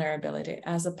reifies vulnerability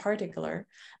as a particular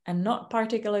and not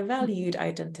particularly valued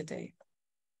identity.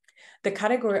 The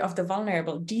category of the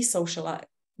vulnerable desocializes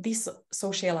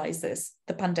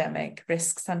the pandemic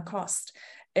risks and cost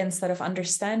instead of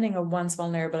understanding of one's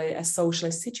vulnerability as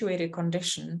socially situated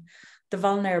condition, the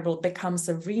vulnerable becomes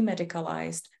a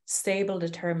remedicalized, stable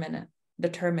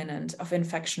determinant of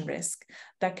infection risk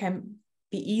that can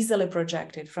be easily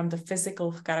projected from the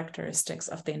physical characteristics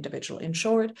of the individual. In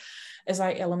short, as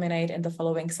I illuminate in the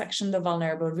following section, the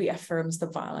vulnerable reaffirms the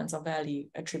violence of value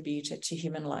attributed to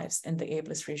human lives in the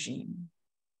ableist regime.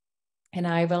 And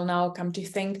I will now come to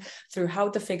think through how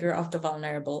the figure of the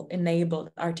vulnerable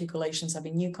enabled articulations of a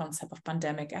new concept of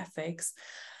pandemic ethics,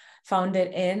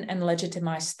 founded in and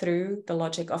legitimized through the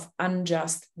logic of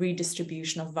unjust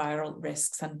redistribution of viral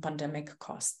risks and pandemic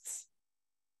costs.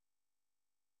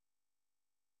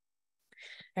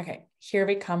 Okay, here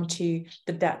we come to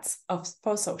the depths of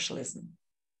post-socialism.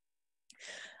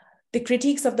 The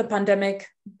critiques of the pandemic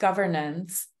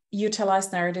governance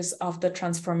utilize narratives of the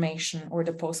transformation or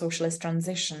the post-socialist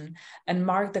transition and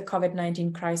mark the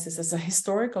COVID-19 crisis as a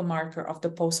historical marker of the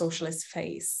post-socialist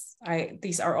phase.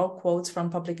 These are all quotes from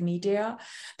public media.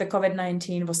 The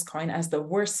COVID-19 was coined as the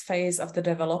worst phase of the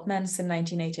developments in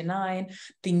 1989,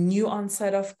 the new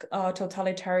onset of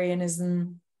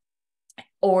totalitarianism,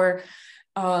 or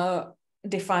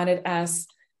define it as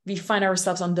we find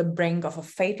ourselves on the brink of a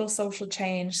fatal social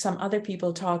change. Some other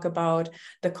people talk about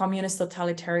the communist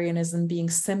totalitarianism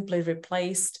being simply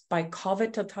replaced by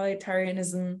COVID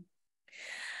totalitarianism.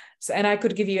 So, and I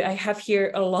could give you, I have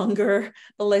here a longer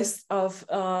list of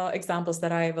examples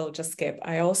that I will just skip.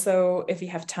 I also, if you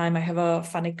have time, I have a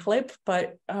funny clip,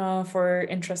 but for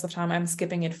interest of time, I'm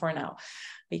skipping it for now.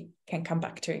 We can come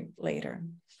back to it later.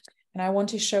 And I want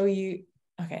to show you,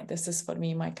 okay, this is what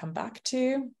we might come back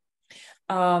to.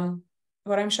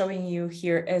 What I'm showing you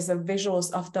here is the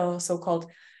visuals of the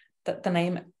so-called, the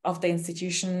name of the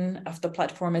institution of the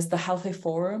platform is the Healthy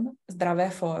Forum,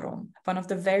 Zdravé Forum, one of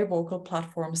the very vocal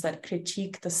platforms that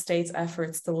critique the state's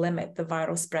efforts to limit the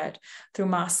viral spread through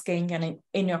masking and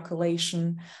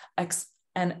inoculation,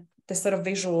 and the sort of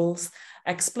visuals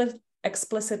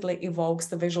explicitly evokes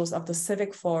the visuals of the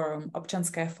Civic Forum,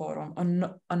 Občanské Forum,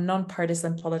 a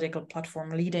non-partisan political platform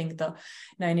leading the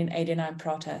 1989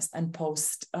 protest and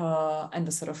and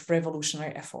the sort of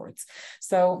revolutionary efforts.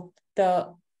 So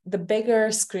the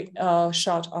bigger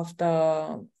shot of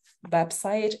the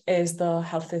website is the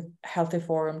Healthy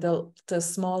Forum. The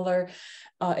smaller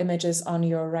images on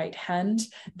your right hand,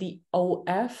 the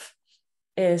OF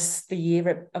is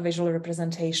a visual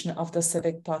representation of the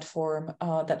civic platform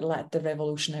that led the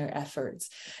revolutionary efforts.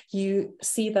 You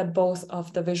see that both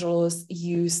of the visuals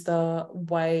use the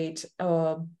white,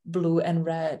 blue, and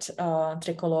red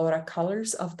tricolor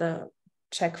colors of the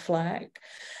Czech flag.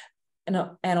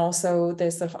 And also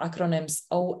there's sort of acronyms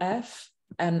OF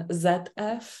and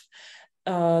ZF,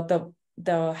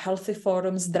 the Healthy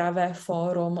Forum, Zdravé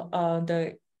Forum,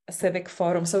 the Civic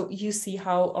Forum. So you see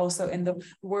how also in the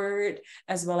word,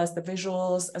 as well as the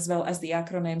visuals, as well as the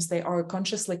acronyms, they are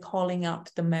consciously calling up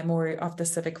the memory of the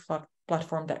civic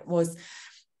platform that was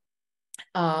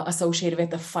associated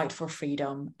with the fight for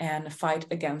freedom and fight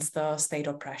against the state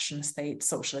oppression, state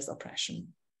socialist oppression.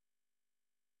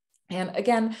 And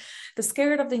again, the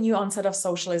spirit of the new onset of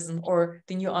socialism or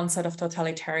the new onset of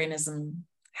totalitarianism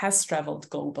has traveled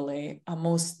globally.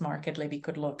 Most markedly, we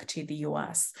could look to the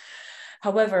US.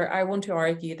 However, I want to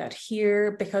argue that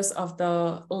here, because of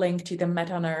the link to the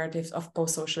meta-narratives of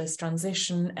post-socialist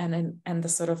transition and the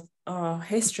sort of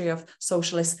history of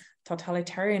socialist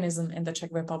totalitarianism in the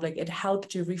Czech Republic, it helped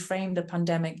to reframe the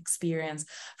pandemic experience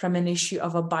from an issue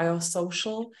of a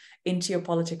biosocial into a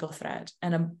political threat,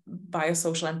 and a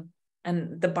biosocial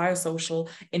and the biosocial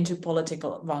into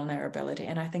political vulnerability.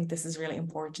 And I think this is really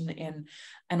important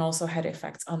and also had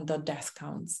effects on the death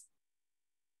counts.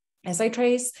 As I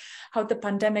trace how the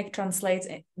pandemic translates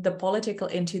the political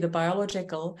into the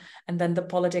biological, and then the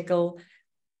political,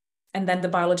 and then the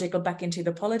biological back into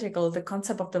the political, the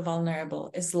concept of the vulnerable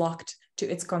is locked to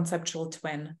its conceptual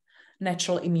twin,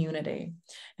 natural immunity.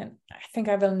 And I think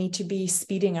I will need to be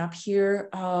speeding up here.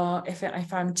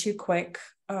 If I'm too quick,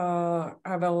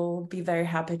 I will be very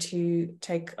happy to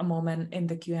take a moment in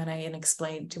the Q&A and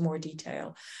explain to more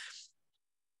detail.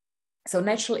 So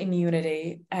natural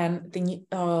immunity and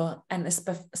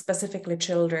specifically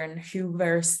children who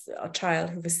were a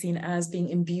child who was seen as being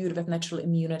imbued with natural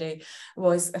immunity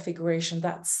was a figuration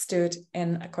that stood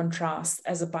in a contrast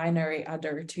as a binary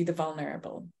other to the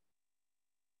vulnerable.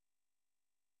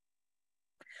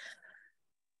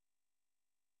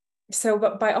 So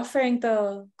by offering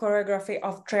the choreography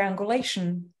of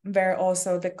triangulation, where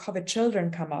also the COVID children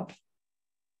come up,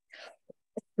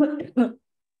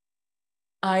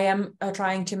 I am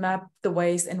trying to map the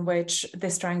ways in which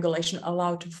this triangulation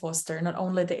allowed to foster not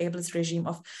only the ableist regime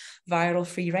of viral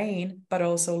free reign, but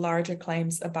also larger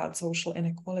claims about social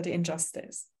inequality and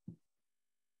justice.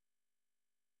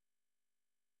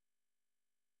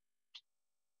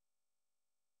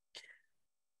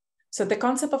 So the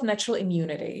concept of natural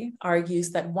immunity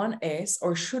argues that one is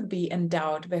or should be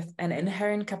endowed with an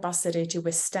inherent capacity to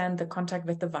withstand the contact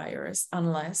with the virus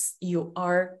unless you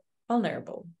are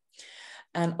vulnerable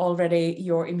and already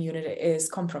your immunity is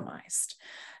compromised.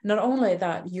 Not only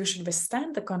that, you should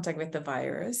withstand the contact with the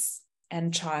virus,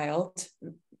 and child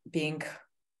being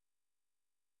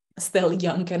still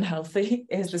young and healthy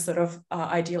is the sort of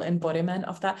ideal embodiment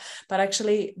of that, but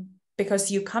actually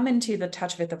because you come into the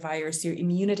touch with the virus, your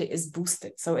immunity is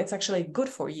boosted. So it's actually good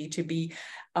for you to be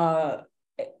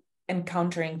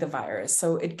encountering the virus.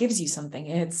 So it gives you something,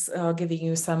 it's giving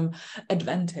you some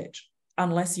advantage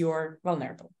unless you're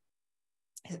vulnerable.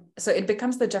 So it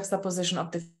becomes the juxtaposition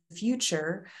of the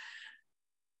future.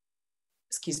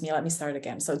 Excuse me, let me start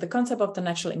again. So the concept of the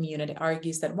natural immunity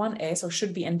argues that one is or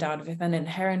should be endowed with an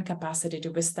inherent capacity to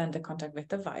withstand the contact with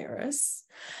the virus.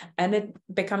 And it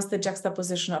becomes the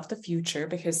juxtaposition of the future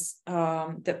because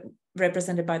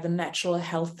represented by the natural,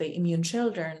 healthy, immune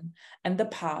children, and the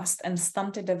past and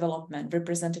stunted development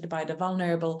represented by the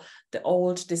vulnerable, the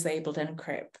old, disabled, and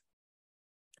Crip.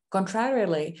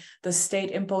 Contrarily, the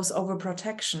state-imposed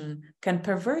overprotection can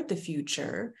pervert the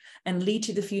future and lead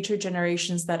to the future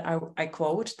generations that, I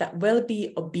quote, that will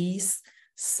be obese,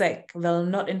 sick, will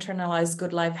not internalize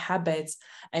good life habits,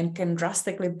 and can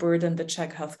drastically burden the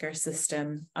Czech healthcare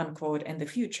system, unquote, in the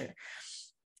future.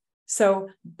 So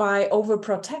by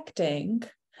overprotecting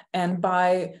and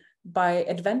by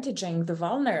advantaging the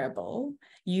vulnerable,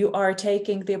 you are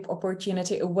taking the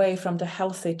opportunity away from the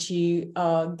healthy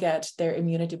to get their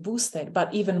immunity boosted.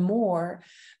 But even more,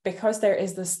 because there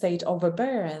is the state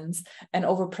overbearance and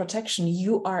overprotection,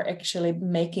 you are actually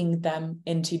making them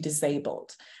into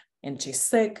disabled, into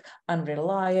sick,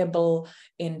 unreliable,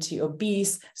 into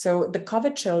obese. So the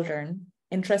COVID children,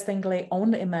 interestingly,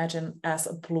 only imagine as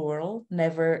a plural,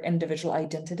 never individual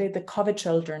identity. The COVID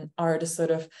children are the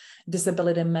sort of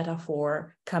disability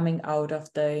metaphor coming out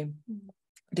of the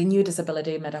new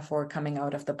disability metaphor coming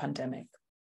out of the pandemic.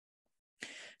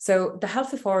 So the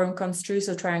Healthy Forum construes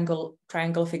a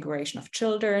triangle figuration of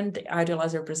children, the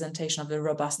idealized representation of the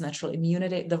robust natural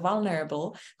immunity, the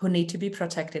vulnerable who need to be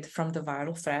protected from the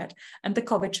viral threat, and the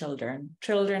COVID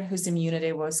children whose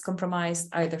immunity was compromised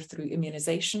either through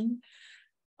immunization.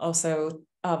 Also,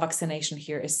 vaccination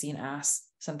here is seen as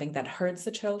something that hurts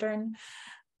the children.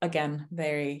 Again,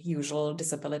 very usual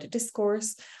disability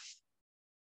discourse.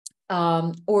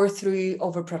 Or through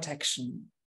overprotection.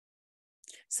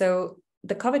 So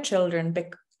the COVID children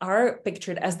are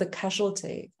pictured as the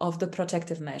casualty of the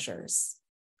protective measures.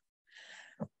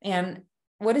 And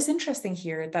what is interesting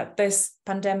here that this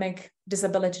pandemic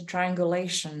disability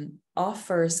triangulation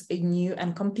offers a new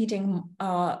and competing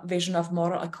vision of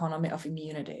moral economy of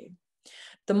immunity.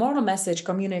 The moral message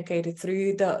communicated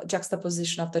through the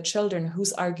juxtaposition of the children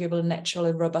whose arguable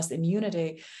naturally robust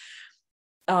immunity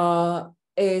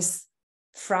is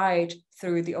fried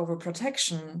through the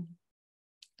overprotection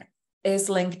is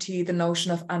linked to the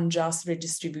notion of unjust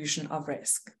redistribution of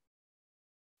risk.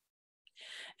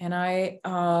 And I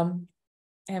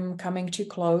am coming to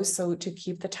close, so to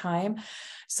keep the time.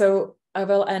 So I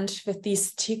will end with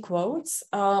these two quotes.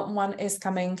 One is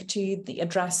coming to the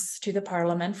address to the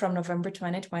Parliament from November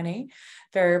 2020,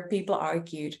 where people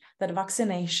argued that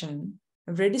vaccination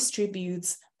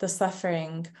redistributes the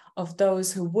suffering of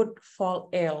those who would fall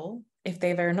ill if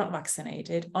they were not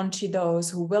vaccinated onto those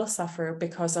who will suffer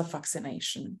because of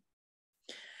vaccination.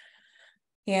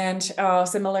 And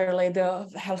similarly, the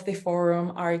Healthy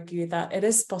Forum argued that it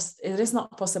is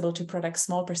not possible to protect a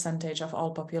small percentage of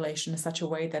all population in such a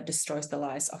way that destroys the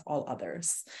lives of all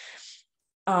others.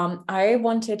 I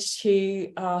wanted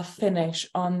to finish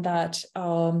on that,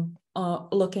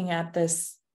 looking at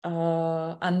this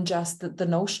the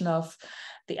notion of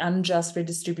the unjust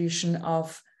redistribution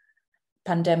of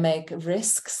pandemic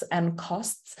risks and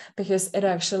costs, because it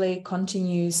actually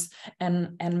continues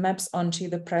and maps onto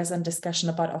the present discussion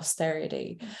about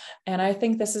austerity. And I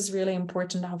think this is really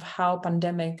important of how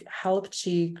pandemic helped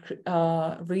to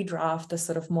redraft the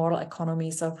sort of moral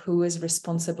economies of who is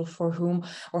responsible for whom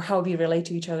or how we relate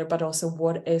to each other, but also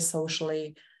what is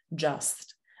socially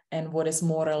just and what is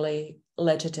morally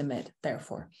legitimate,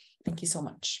 therefore. Thank you so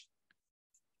much.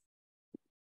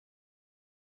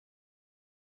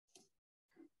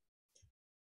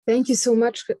 Thank you so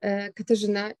much,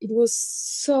 Kateřina. It was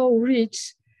so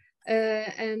rich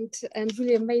and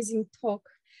really amazing talk.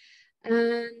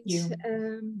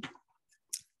 And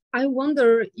I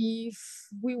wonder if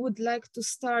we would like to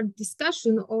start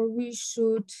discussion, or we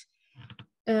should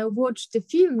watch the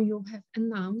film you have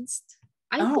announced.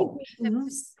 I think we have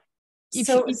this.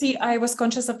 See, I was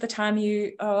conscious of the time.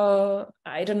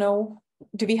 I don't know.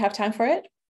 Do we have time for it?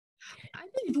 I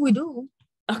believe we do.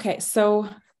 Okay, so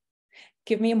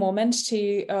give me a moment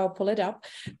to pull it up.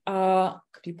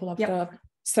 Could you pull up the?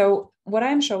 So what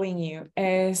I'm showing you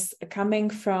is coming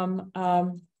from.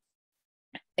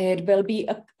 It will be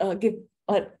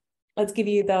let's give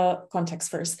you the context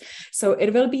first. So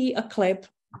it will be a clip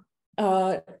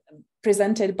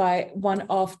presented by one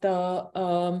of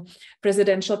the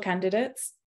presidential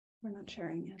candidates. We're not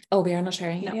sharing it. Oh, we are not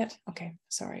sharing it yet? Okay,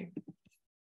 sorry.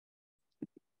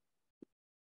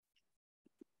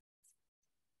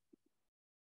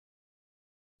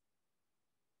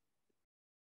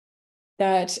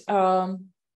 That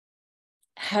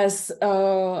has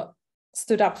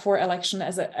stood up for election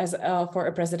for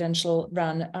a presidential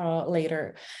run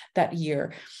later that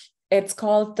year. It's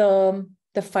called the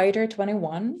Fighter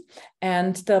 21,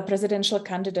 and the presidential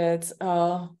candidate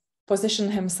position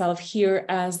himself here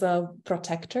as a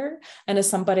protector and as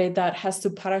somebody that has to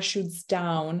parachutes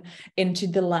down into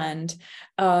the land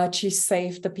to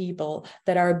save the people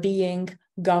that are being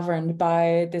governed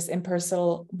by this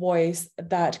impersonal voice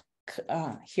that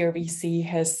here we see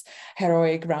his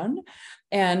heroic run.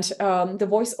 And the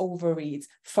voiceover reads,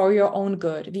 "For your own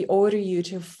good, we order you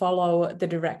to follow the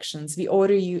directions. We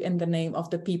order you in the name of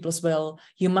the people's will.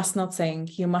 You must not sing,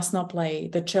 you must not play,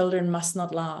 the children must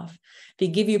not laugh. We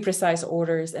give you precise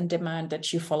orders and demand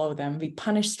that you follow them. We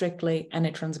punish strictly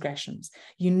any transgressions.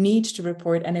 You need to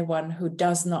report anyone who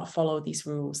does not follow these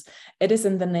rules. It is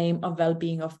in the name of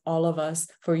well-being of all of us,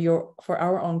 for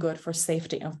our own good, for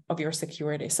safety of your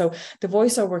security." So the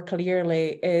voiceover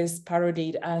clearly is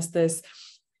parodied as this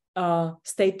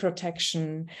state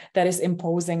protection that is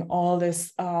imposing all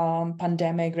this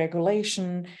pandemic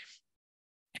regulation.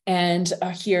 And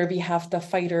here we have the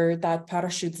fighter that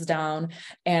parachutes down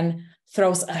and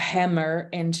throws a hammer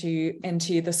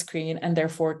into the screen and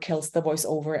therefore kills the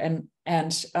voiceover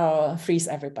and frees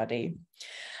everybody.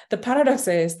 The paradox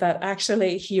is that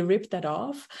actually he ripped that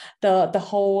off. The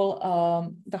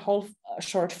whole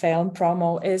short film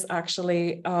promo is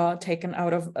actually taken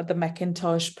out of the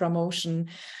Macintosh promotion.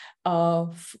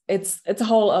 It's a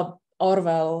whole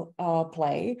Orwell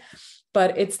play,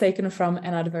 but it's taken from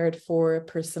an advert for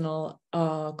personal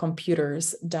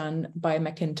computers done by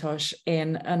Macintosh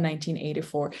in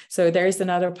 1984. So there is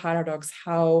another paradox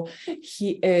how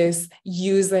he is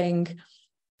using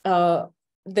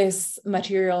this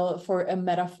material for a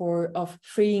metaphor of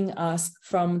freeing us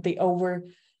from the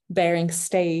overbearing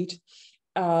state.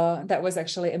 That was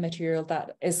actually a material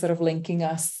that is sort of linking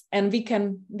us, and we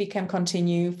can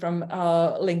continue from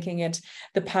linking it.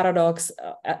 The paradox,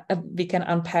 we can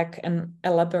unpack and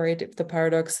elaborate the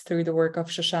paradox through the work of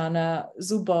Shoshana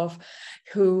Zuboff,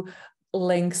 who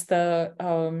links the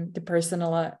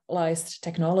personalized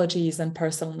technologies and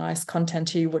personalized content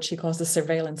to what she calls the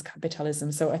surveillance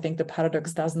capitalism. So I think the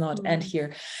paradox does not end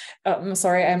here. I'm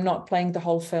sorry, I'm not playing the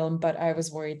whole film, but I was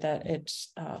worried that it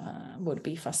would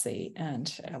be fussy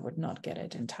and I would not get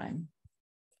it in time.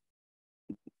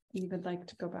 You would like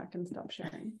to go back and stop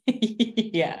sharing?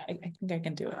 Yeah, I think I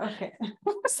can do it. Okay.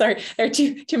 Sorry, there are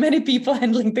too many people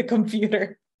handling the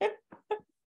computer.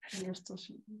 You're still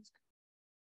sharing.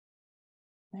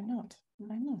 I'm not.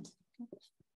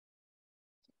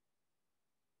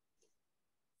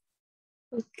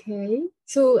 Okay,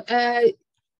 so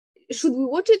should we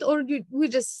watch it, or do we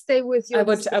just stay with you? I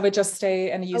would just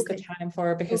stay and use the time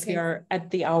because we are at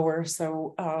the hour.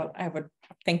 So I would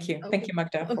thank you. Thank you,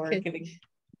 Magda, for giving.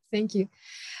 Thank you.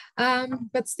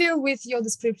 But still, with your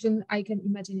description, I can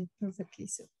imagine it perfectly.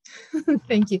 So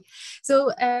thank you.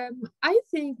 So I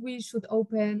think we could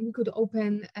open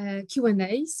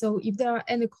Q&A. So if there are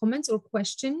any comments or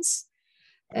questions,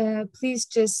 please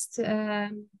just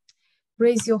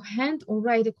raise your hand or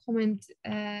write a comment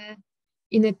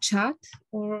in a chat,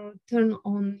 or turn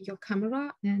on your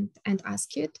camera and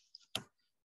ask it.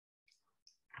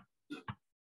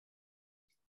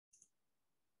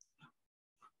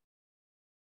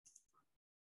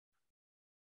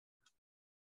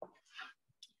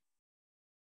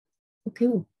 Okay,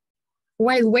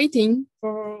 while waiting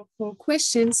for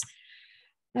questions,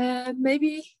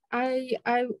 maybe I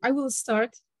will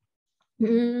start.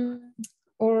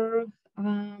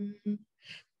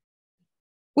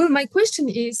 Well, my question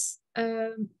is,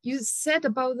 you said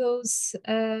about those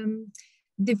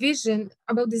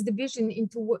this division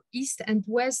into East and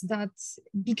West that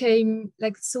became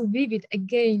like so vivid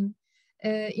again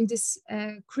in this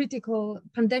critical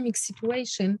pandemic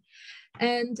situation.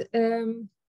 And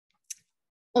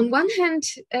on one hand,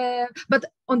 but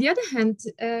on the other hand,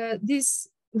 this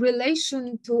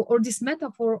relation to, or this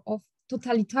metaphor of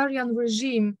totalitarian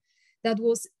regime that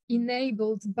was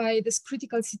enabled by this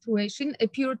critical situation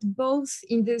appeared both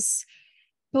in this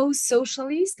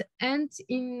post-socialist and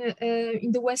in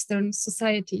the Western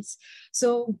societies.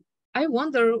 So I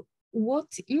wonder what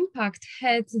impact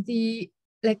had the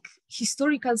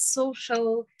historical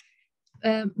social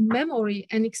memory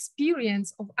and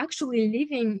experience of actually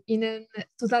living in a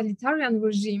totalitarian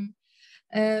regime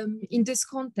in this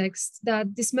context,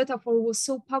 that this metaphor was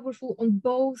so powerful on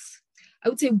both, I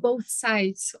would say both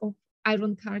sides of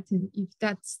Iron Curtain, if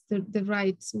that's the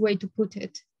right way to put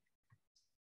it.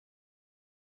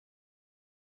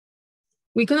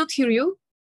 We cannot hear you.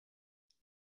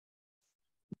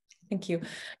 Thank you.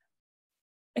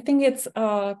 I think it's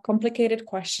a complicated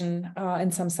question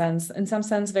in some sense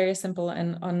very simple,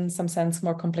 and in some sense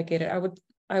more complicated.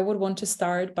 I would want to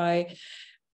start by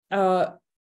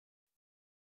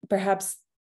perhaps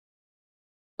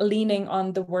leaning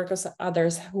on the work of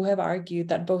others who have argued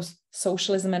that both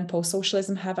socialism and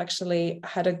post-socialism have actually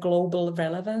had a global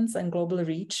relevance and global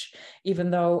reach,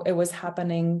 even though it was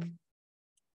happening,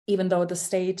 even though the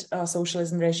state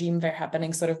socialism regime were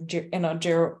happening sort of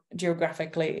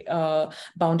geographically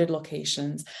bounded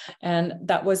locations. And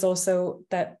that was also,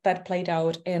 that played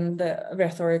out in the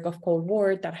rhetoric of Cold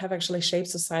War that have actually shaped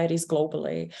societies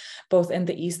globally, both in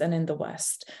the East and in the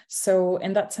West. So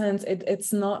in that sense,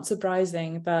 it's not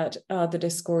surprising that the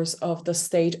discourse of the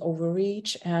state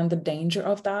overreach and the danger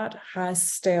of that has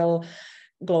still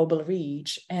global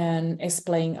reach and is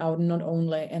playing out not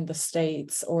only in the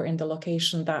states or in the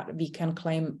location that we can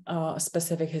claim a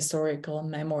specific historical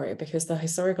memory, because the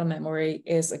historical memory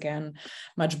is, again,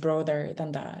 much broader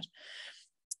than that.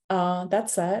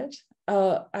 That said,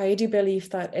 I do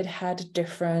believe that it had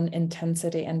different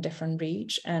intensity and different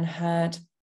reach, and had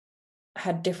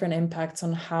different impacts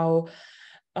on how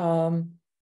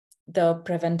the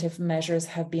preventive measures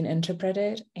have been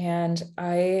interpreted. And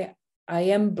I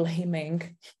am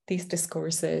blaming these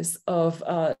discourses of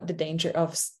the danger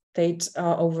of state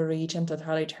overreach and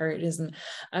totalitarianism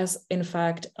as, in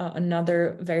fact,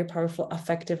 another very powerful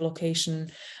affective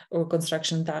location or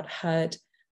construction that had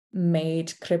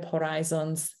made Crip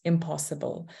horizons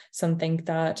impossible, something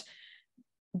that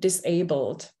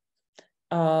disabled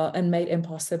and made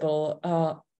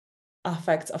impossible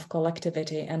affects of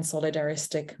collectivity and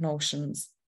solidaristic notions.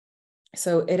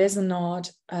 So it is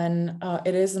not an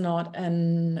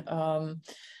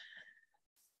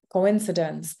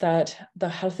coincidence that the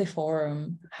Healthy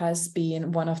Forum has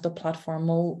been one of the platform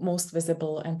most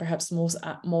visible and perhaps most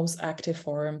active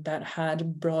forum that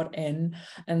had brought in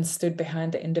and stood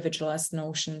behind the individualist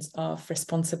notions of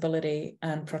responsibility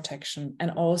and protection,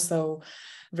 and also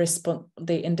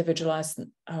the individualist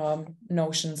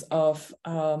notions of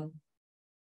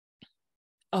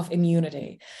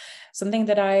immunity. Something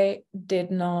that I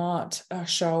did not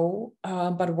show,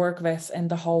 but work with in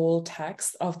the whole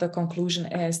text of the conclusion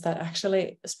is that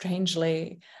actually,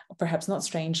 strangely, perhaps not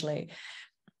strangely,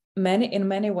 in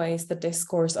many ways, the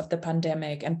discourse of the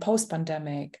pandemic and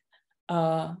post-pandemic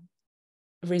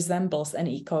resembles and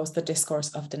echoes the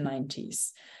discourse of the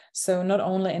 90s. So not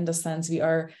only in the sense we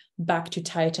are back to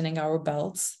tightening our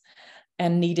belts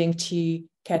and needing to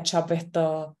catch up with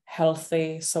the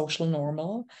healthy social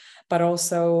normal, but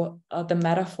also the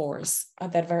metaphors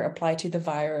that were applied to the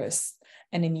virus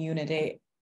and immunity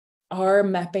are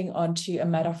mapping onto a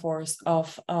metaphors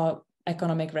of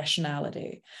economic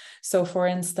rationality. So for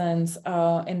instance,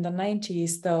 in the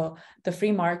 90s, the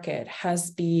free market has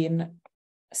been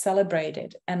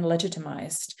celebrated and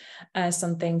legitimized as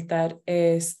something that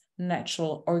is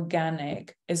natural,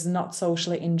 organic, is not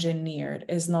socially engineered,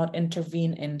 is not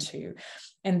intervened into,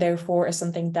 and therefore is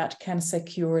something that can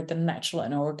secure the natural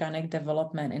and organic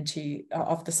development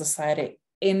of the society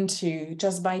into,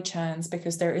 just by chance,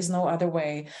 because there is no other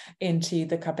way, into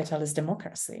the capitalist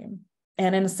democracy.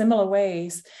 And in similar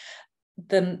ways,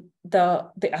 the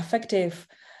affective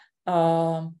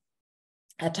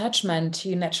attachment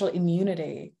to natural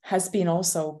immunity has been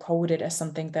also coded as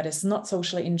something that is not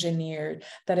socially engineered,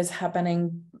 that is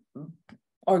happening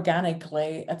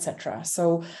organically, etc.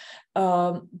 So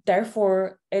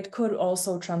therefore, it could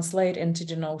also translate into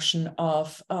the notion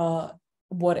of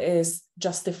what is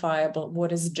justifiable,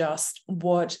 what is just,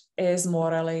 what is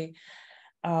morally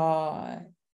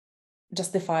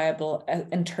justifiable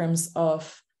in terms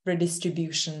of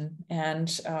redistribution and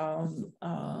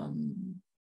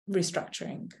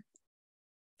restructuring.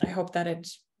 I hope that it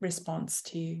responds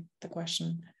to the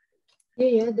question.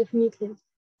 Yeah, definitely.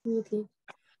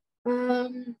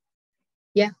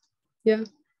 Yeah.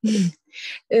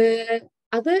 Any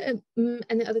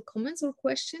other comments or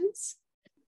questions?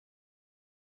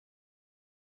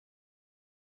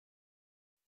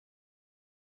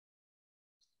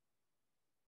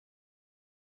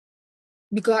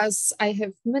 Because I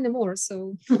have many more,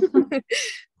 so.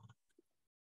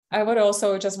 I would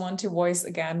also just want to voice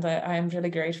again that I am really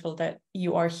grateful that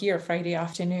you are here Friday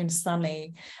afternoon,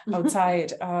 sunny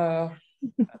outside. I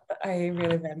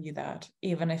really value that,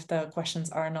 even if the questions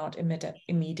are not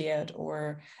immediate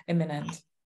or imminent.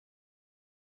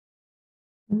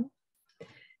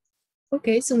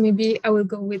 Okay, so maybe I will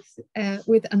go with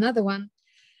another one.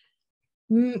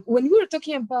 When we were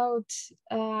talking about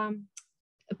a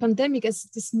pandemic as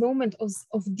this moment of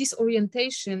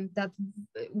disorientation, that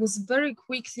was very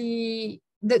quickly,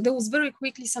 there was very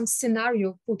quickly some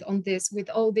scenario put on this with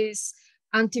all these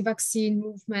anti-vaccine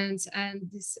movements and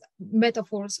these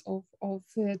metaphors of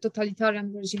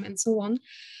totalitarian regime and so on.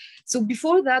 So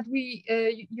before that,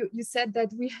 you said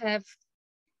that we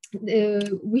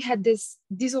had this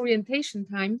disorientation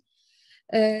time.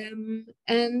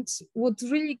 And what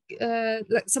really,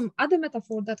 like some other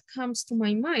metaphor that comes to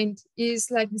my mind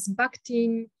is like this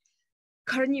Bakhtin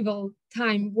carnival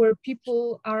time where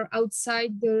people are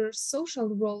outside their social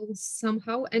roles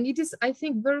somehow. And it is, I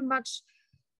think, very much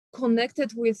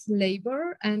connected with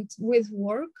labor and with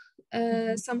work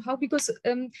somehow, because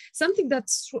something that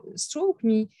struck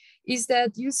me is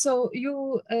that you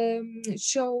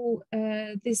show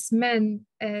this man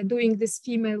doing this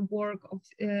female work of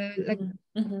taking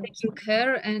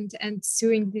care and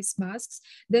sewing these masks.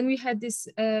 Then we had this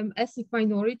ethnic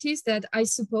minorities that I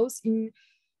suppose in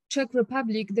Czech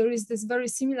Republic, there is this very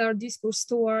similar discourse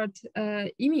toward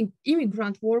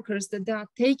immigrant workers that they are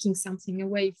taking something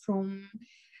away from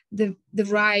the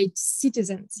right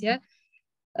citizens, yeah.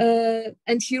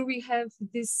 And here we have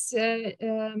this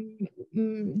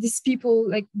these people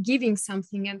like giving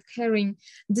something and caring.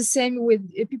 The same with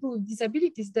people with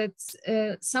disabilities that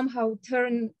somehow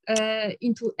turn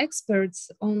into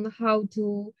experts on how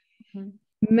to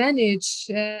manage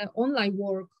online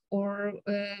work or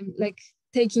like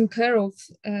taking care of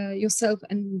yourself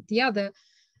and the other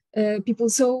people.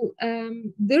 So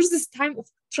there's this time of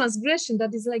transgression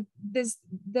that is like this.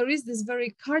 There is this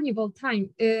very carnival time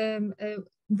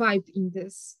vibe in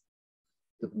this.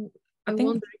 I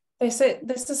think this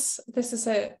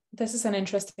is an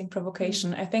interesting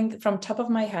provocation. I think from top of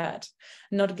my head,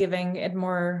 not giving it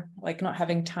more, like not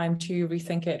having time to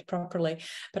rethink it properly,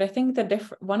 but I think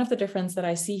one of the difference that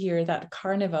I see here, that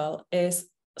carnival is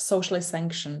socially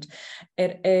sanctioned.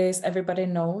 It is, everybody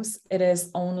knows it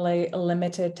is only a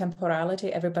limited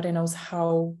temporality. Everybody knows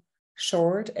how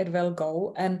short it will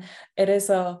go, and it is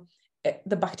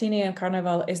the Bakhtinian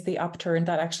carnival is the upturn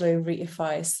that actually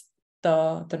reifies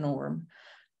the norm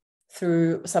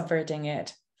through subverting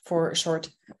it for a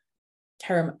short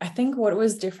term. I think what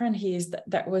was different here is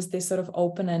that was this sort of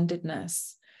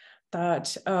open-endedness,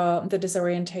 that the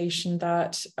disorientation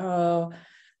that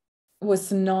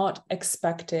was not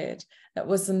expected, that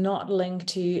was not linked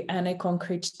to any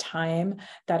concrete time,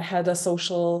 that had a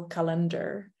social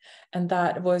calendar, and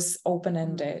that was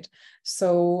open-ended.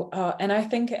 So, and I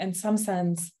think in some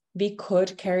sense, we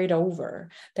could carry it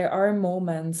over. There are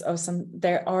moments of and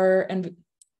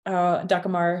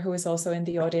Dagmar, who is also in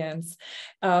the audience,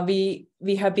 we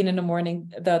have been in the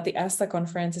morning. The ESTA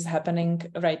conference is happening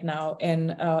right now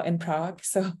in Prague.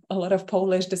 So a lot of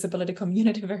Polish disability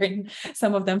community,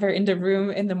 some of them were in the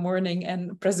room in the morning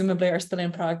and presumably are still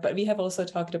in Prague. But we have also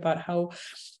talked about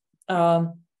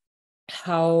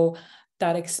how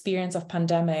that experience of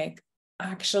pandemic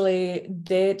actually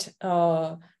did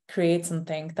create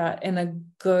something that in a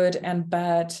good and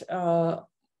bad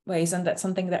ways, and that's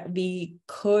something that we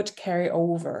could carry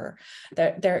over.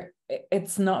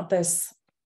 It's not this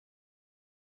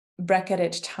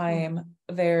bracketed time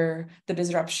where the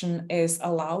disruption is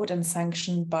allowed and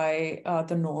sanctioned by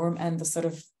the norm and the sort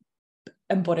of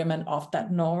embodiment of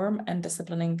that norm and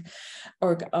disciplining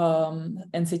or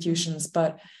institutions.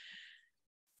 But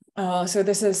so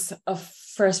this is a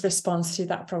first response to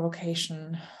that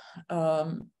provocation.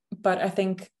 But I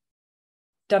think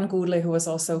Dan Goodley, who was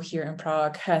also here in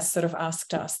Prague, has sort of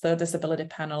asked us, the disability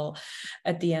panel,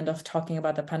 at the end of talking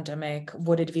about the pandemic,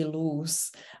 what did we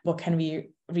lose? What can we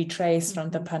retrace from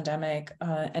the pandemic?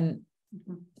 And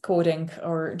quoting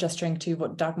or gesturing to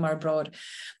what Dagmar brought,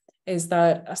 is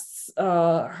that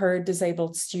her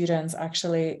disabled students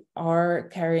actually are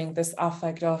carrying this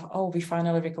affect of, oh, we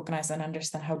finally recognize and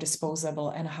understand how disposable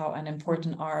and how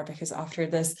unimportant are, because after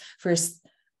this first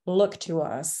look to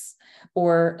us,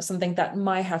 or something that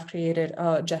might have created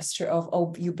a gesture of,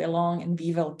 oh, you belong and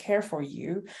we will care for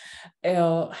you,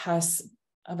 has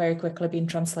very quickly been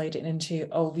translated into,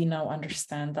 oh, we now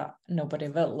understand that nobody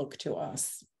will look to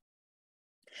us.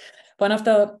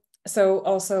 So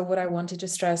also what I wanted to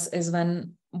stress is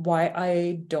why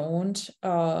I don't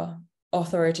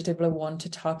authoritatively want to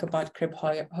talk about Crip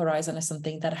Horizon as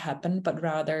something that happened, but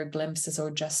rather glimpses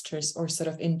or gestures or sort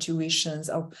of intuitions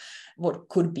of what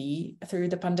could be through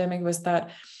the pandemic, was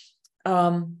that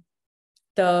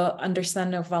the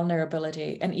understanding of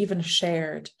vulnerability and even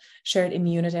shared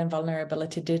immunity and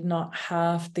vulnerability did not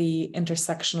have the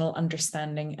intersectional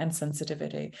understanding and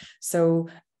sensitivity. So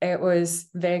it was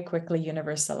very quickly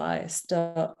universalized.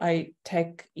 I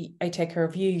take care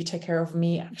of you, you take care of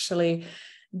me, actually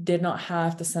did not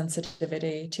have the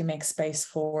sensitivity to make space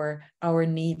for our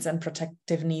needs, and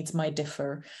protective needs might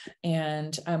differ,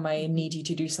 and I might need you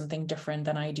to do something different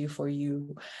than I do for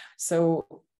you.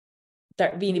 So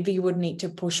that we would need to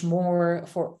push more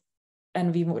for,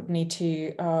 and we would need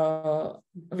to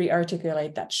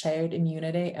re-articulate that shared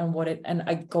immunity and and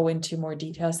I go into more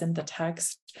details in the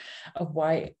text of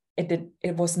why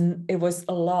it was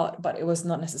a lot, but it was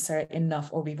not necessarily enough,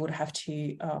 or we would have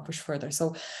to push further.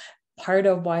 So part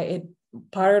of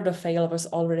the fail was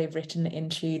already written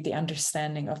into the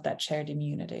understanding of that shared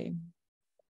immunity.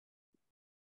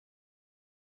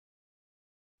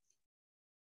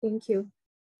 Thank you.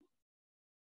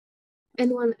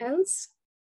 Anyone else?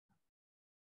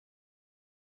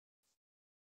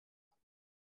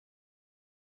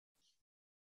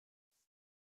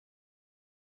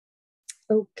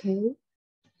 Okay.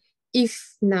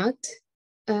 If not,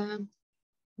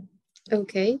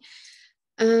 okay.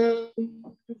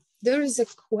 There is a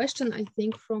question, I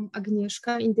think, from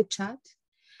Agnieszka in the chat.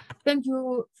 Thank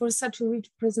you for such a rich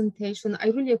presentation. I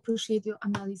really appreciate your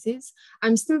analysis.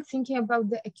 I'm still thinking about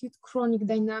the acute chronic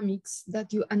dynamics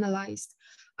that you analyzed.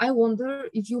 I wonder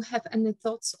if you have any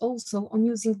thoughts also on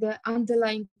using the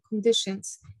underlying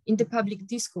conditions in the public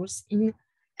discourse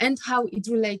and how it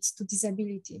relates to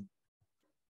disability.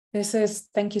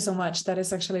 Thank you so much. That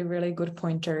is actually a really good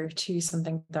pointer to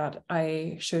something that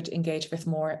I should engage with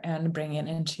more and bring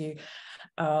into.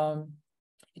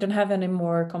 I don't have any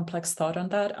more complex thought on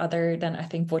that, other than I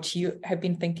think what you have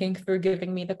been thinking through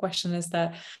giving me the question is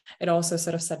that it also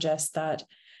sort of suggests that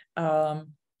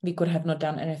we could have not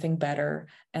done anything better,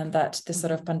 and that this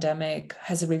sort of pandemic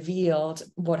has revealed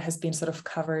what has been sort of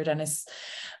covered, and is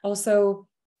also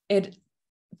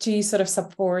to sort of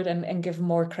support and give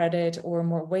more credit or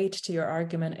more weight to your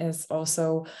argument is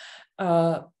also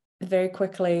very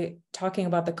quickly talking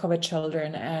about the COVID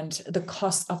children and the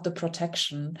cost of the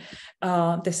protection.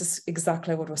 This is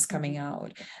exactly what was coming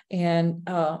out. And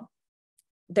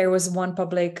there was one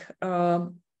public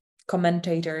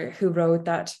commentator who wrote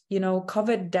that,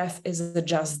 COVID death is a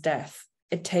just death.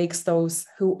 It takes those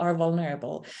who are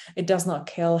vulnerable. It does not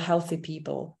kill healthy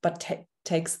people, but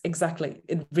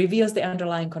it reveals the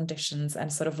underlying conditions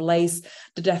and sort of lays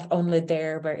the death only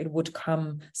there where it would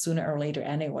come sooner or later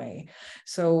anyway.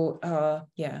 So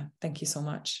yeah, thank you so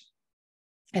much.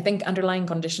 I think underlying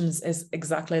conditions is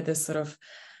exactly this sort of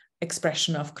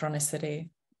expression of chronicity.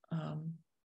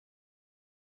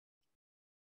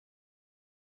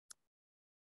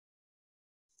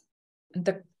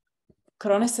 The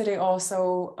chronicity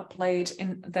also played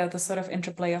in the sort of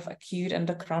interplay of acute and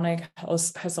the chronic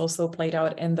has also played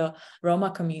out in the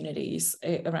Roma communities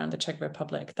around the Czech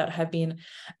Republic that have been,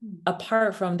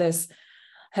 apart from this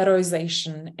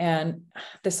heroization and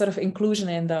this sort of inclusion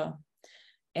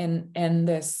in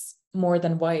this more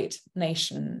than white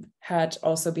nation, had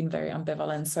also been very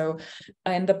ambivalent. So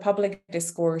in the public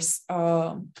discourse,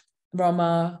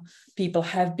 Roma people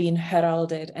have been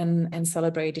heralded and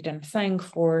celebrated and thanked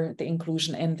for the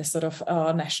inclusion in this sort of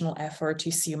national effort to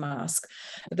sew mask.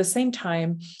 At the same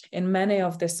time, in many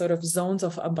of the sort of zones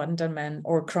of abandonment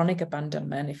or chronic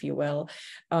abandonment, if you will,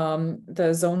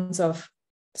 the zones of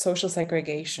social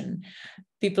segregation,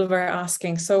 people were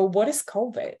asking, so what is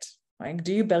COVID? Like,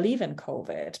 do you believe in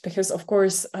COVID? Because of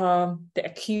course, the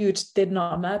acute did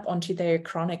not map onto their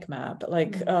chronic map.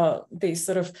 Like they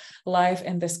sort of life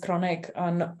in this chronic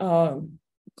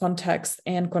context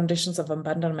and conditions of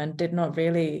abandonment did not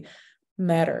really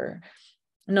matter.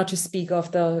 Not to speak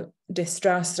of the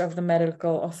distrust of the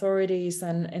medical authorities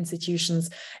and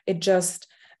institutions.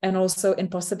 And also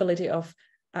impossibility of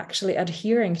actually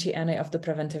adhering to any of the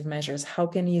preventive measures. How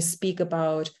can you speak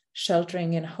about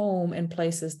sheltering in home in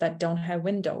places that don't have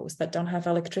windows, that don't have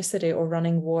electricity or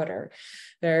running water,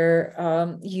 where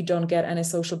you don't get any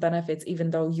social benefits,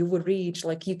 even though you would reach,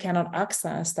 like you cannot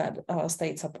access that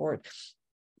state support.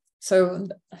 So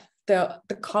the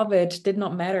COVID did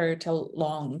not matter till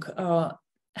long.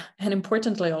 And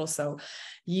importantly also,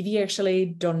 we actually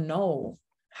don't know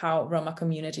how Roma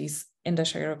communities in the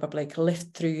Czech Republic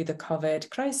lived through the COVID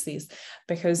crisis,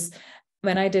 because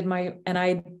when I did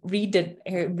I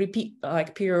repeat,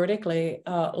 like periodically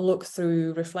look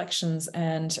through reflections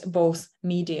and both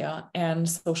media and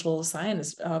social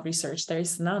science research, there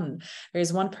is none. There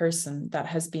is one person that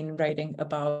has been writing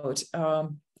about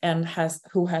and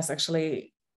who has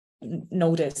actually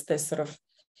noticed this sort of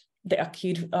the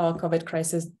acute COVID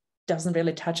crisis doesn't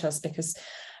really touch us, because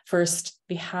first,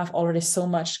 we have already so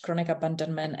much chronic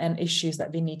abandonment and issues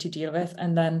that we need to deal with.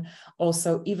 And then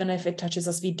also, even if it touches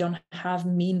us, we don't have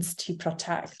means to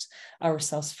protect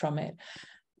ourselves from it.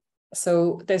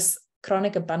 So this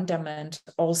chronic abandonment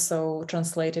also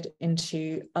translated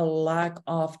into a lack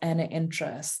of any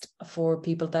interest for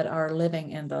people that are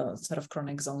living in the sort of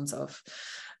chronic zones of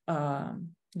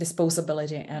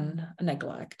disposability and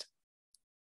neglect.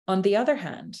 On the other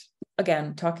hand,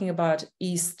 again, talking about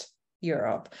East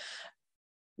Europe,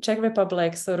 Czech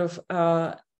Republic sort of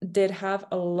did have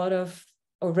a lot of,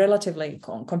 or relatively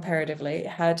comparatively,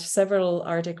 had several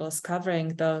articles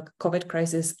covering the COVID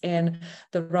crisis in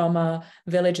the Roma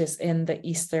villages in the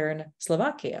eastern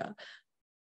Slovakia,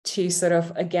 to sort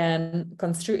of, again,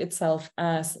 construe itself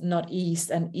as not East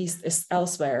and East is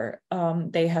elsewhere.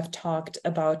 They have talked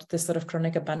about this sort of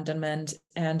chronic abandonment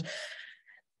and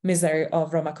misery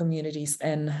of Roma communities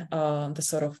in the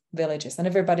sort of villages. And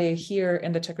everybody here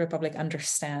in the Czech Republic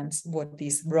understands what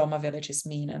these Roma villages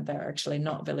mean. And they're actually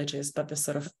not villages, but the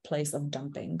sort of place of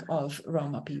dumping of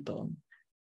Roma people.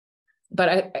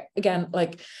 But again,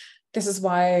 like, this is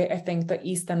why I think the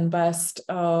East and West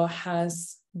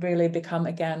has really become,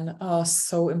 again,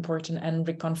 so important and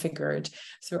reconfigured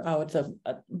throughout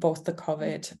both the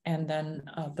COVID and then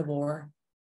the war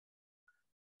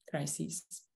crises.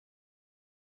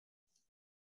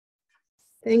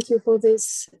 Thank you for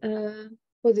this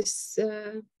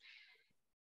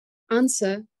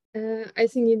answer. I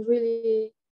think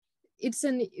it's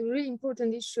a really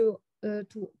important issue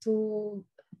to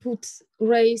put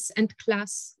race and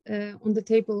class on the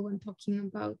table when talking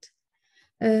about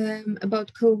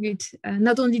COVID,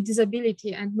 not only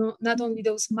disability and not only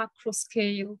those macro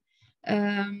scale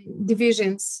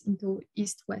divisions into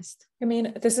East-West. I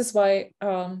mean, this is why,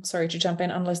 sorry to jump in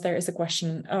unless there is a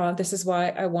question. This is why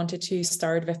I wanted to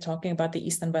start with talking about the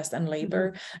East and West and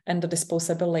labor and the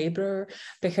disposable labor,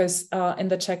 because in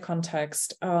the Czech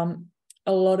context, a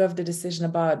lot of the decision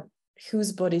about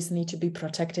whose bodies need to be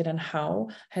protected and how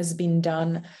has been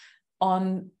done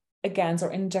against or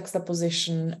in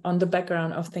juxtaposition on the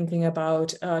background of thinking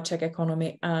about Czech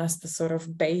economy as the sort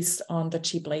of based on the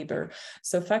cheap labor.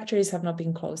 So factories have not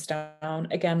been closed down.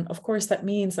 Again, of course, that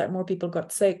means that more people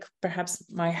got sick, perhaps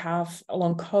might have a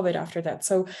long COVID after that.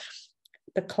 So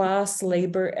the class,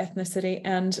 labor, ethnicity,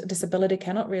 and disability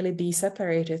cannot really be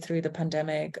separated through the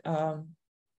pandemic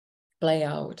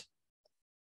layout.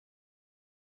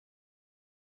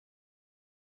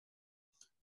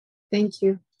 Thank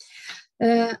you.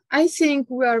 I think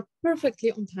we are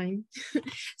perfectly on time.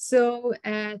 So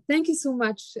thank you so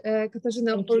much,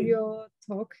 Kateřina, for your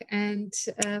talk and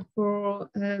for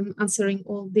answering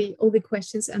all the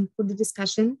questions and for the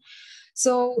discussion.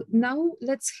 So now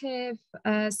let's have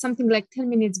something like 10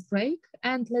 minutes break,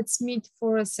 and let's meet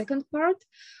for a second part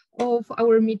of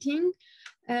our meeting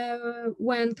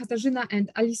when Kateřina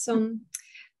and Alison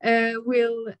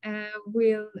will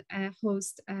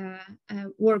host a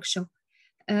workshop.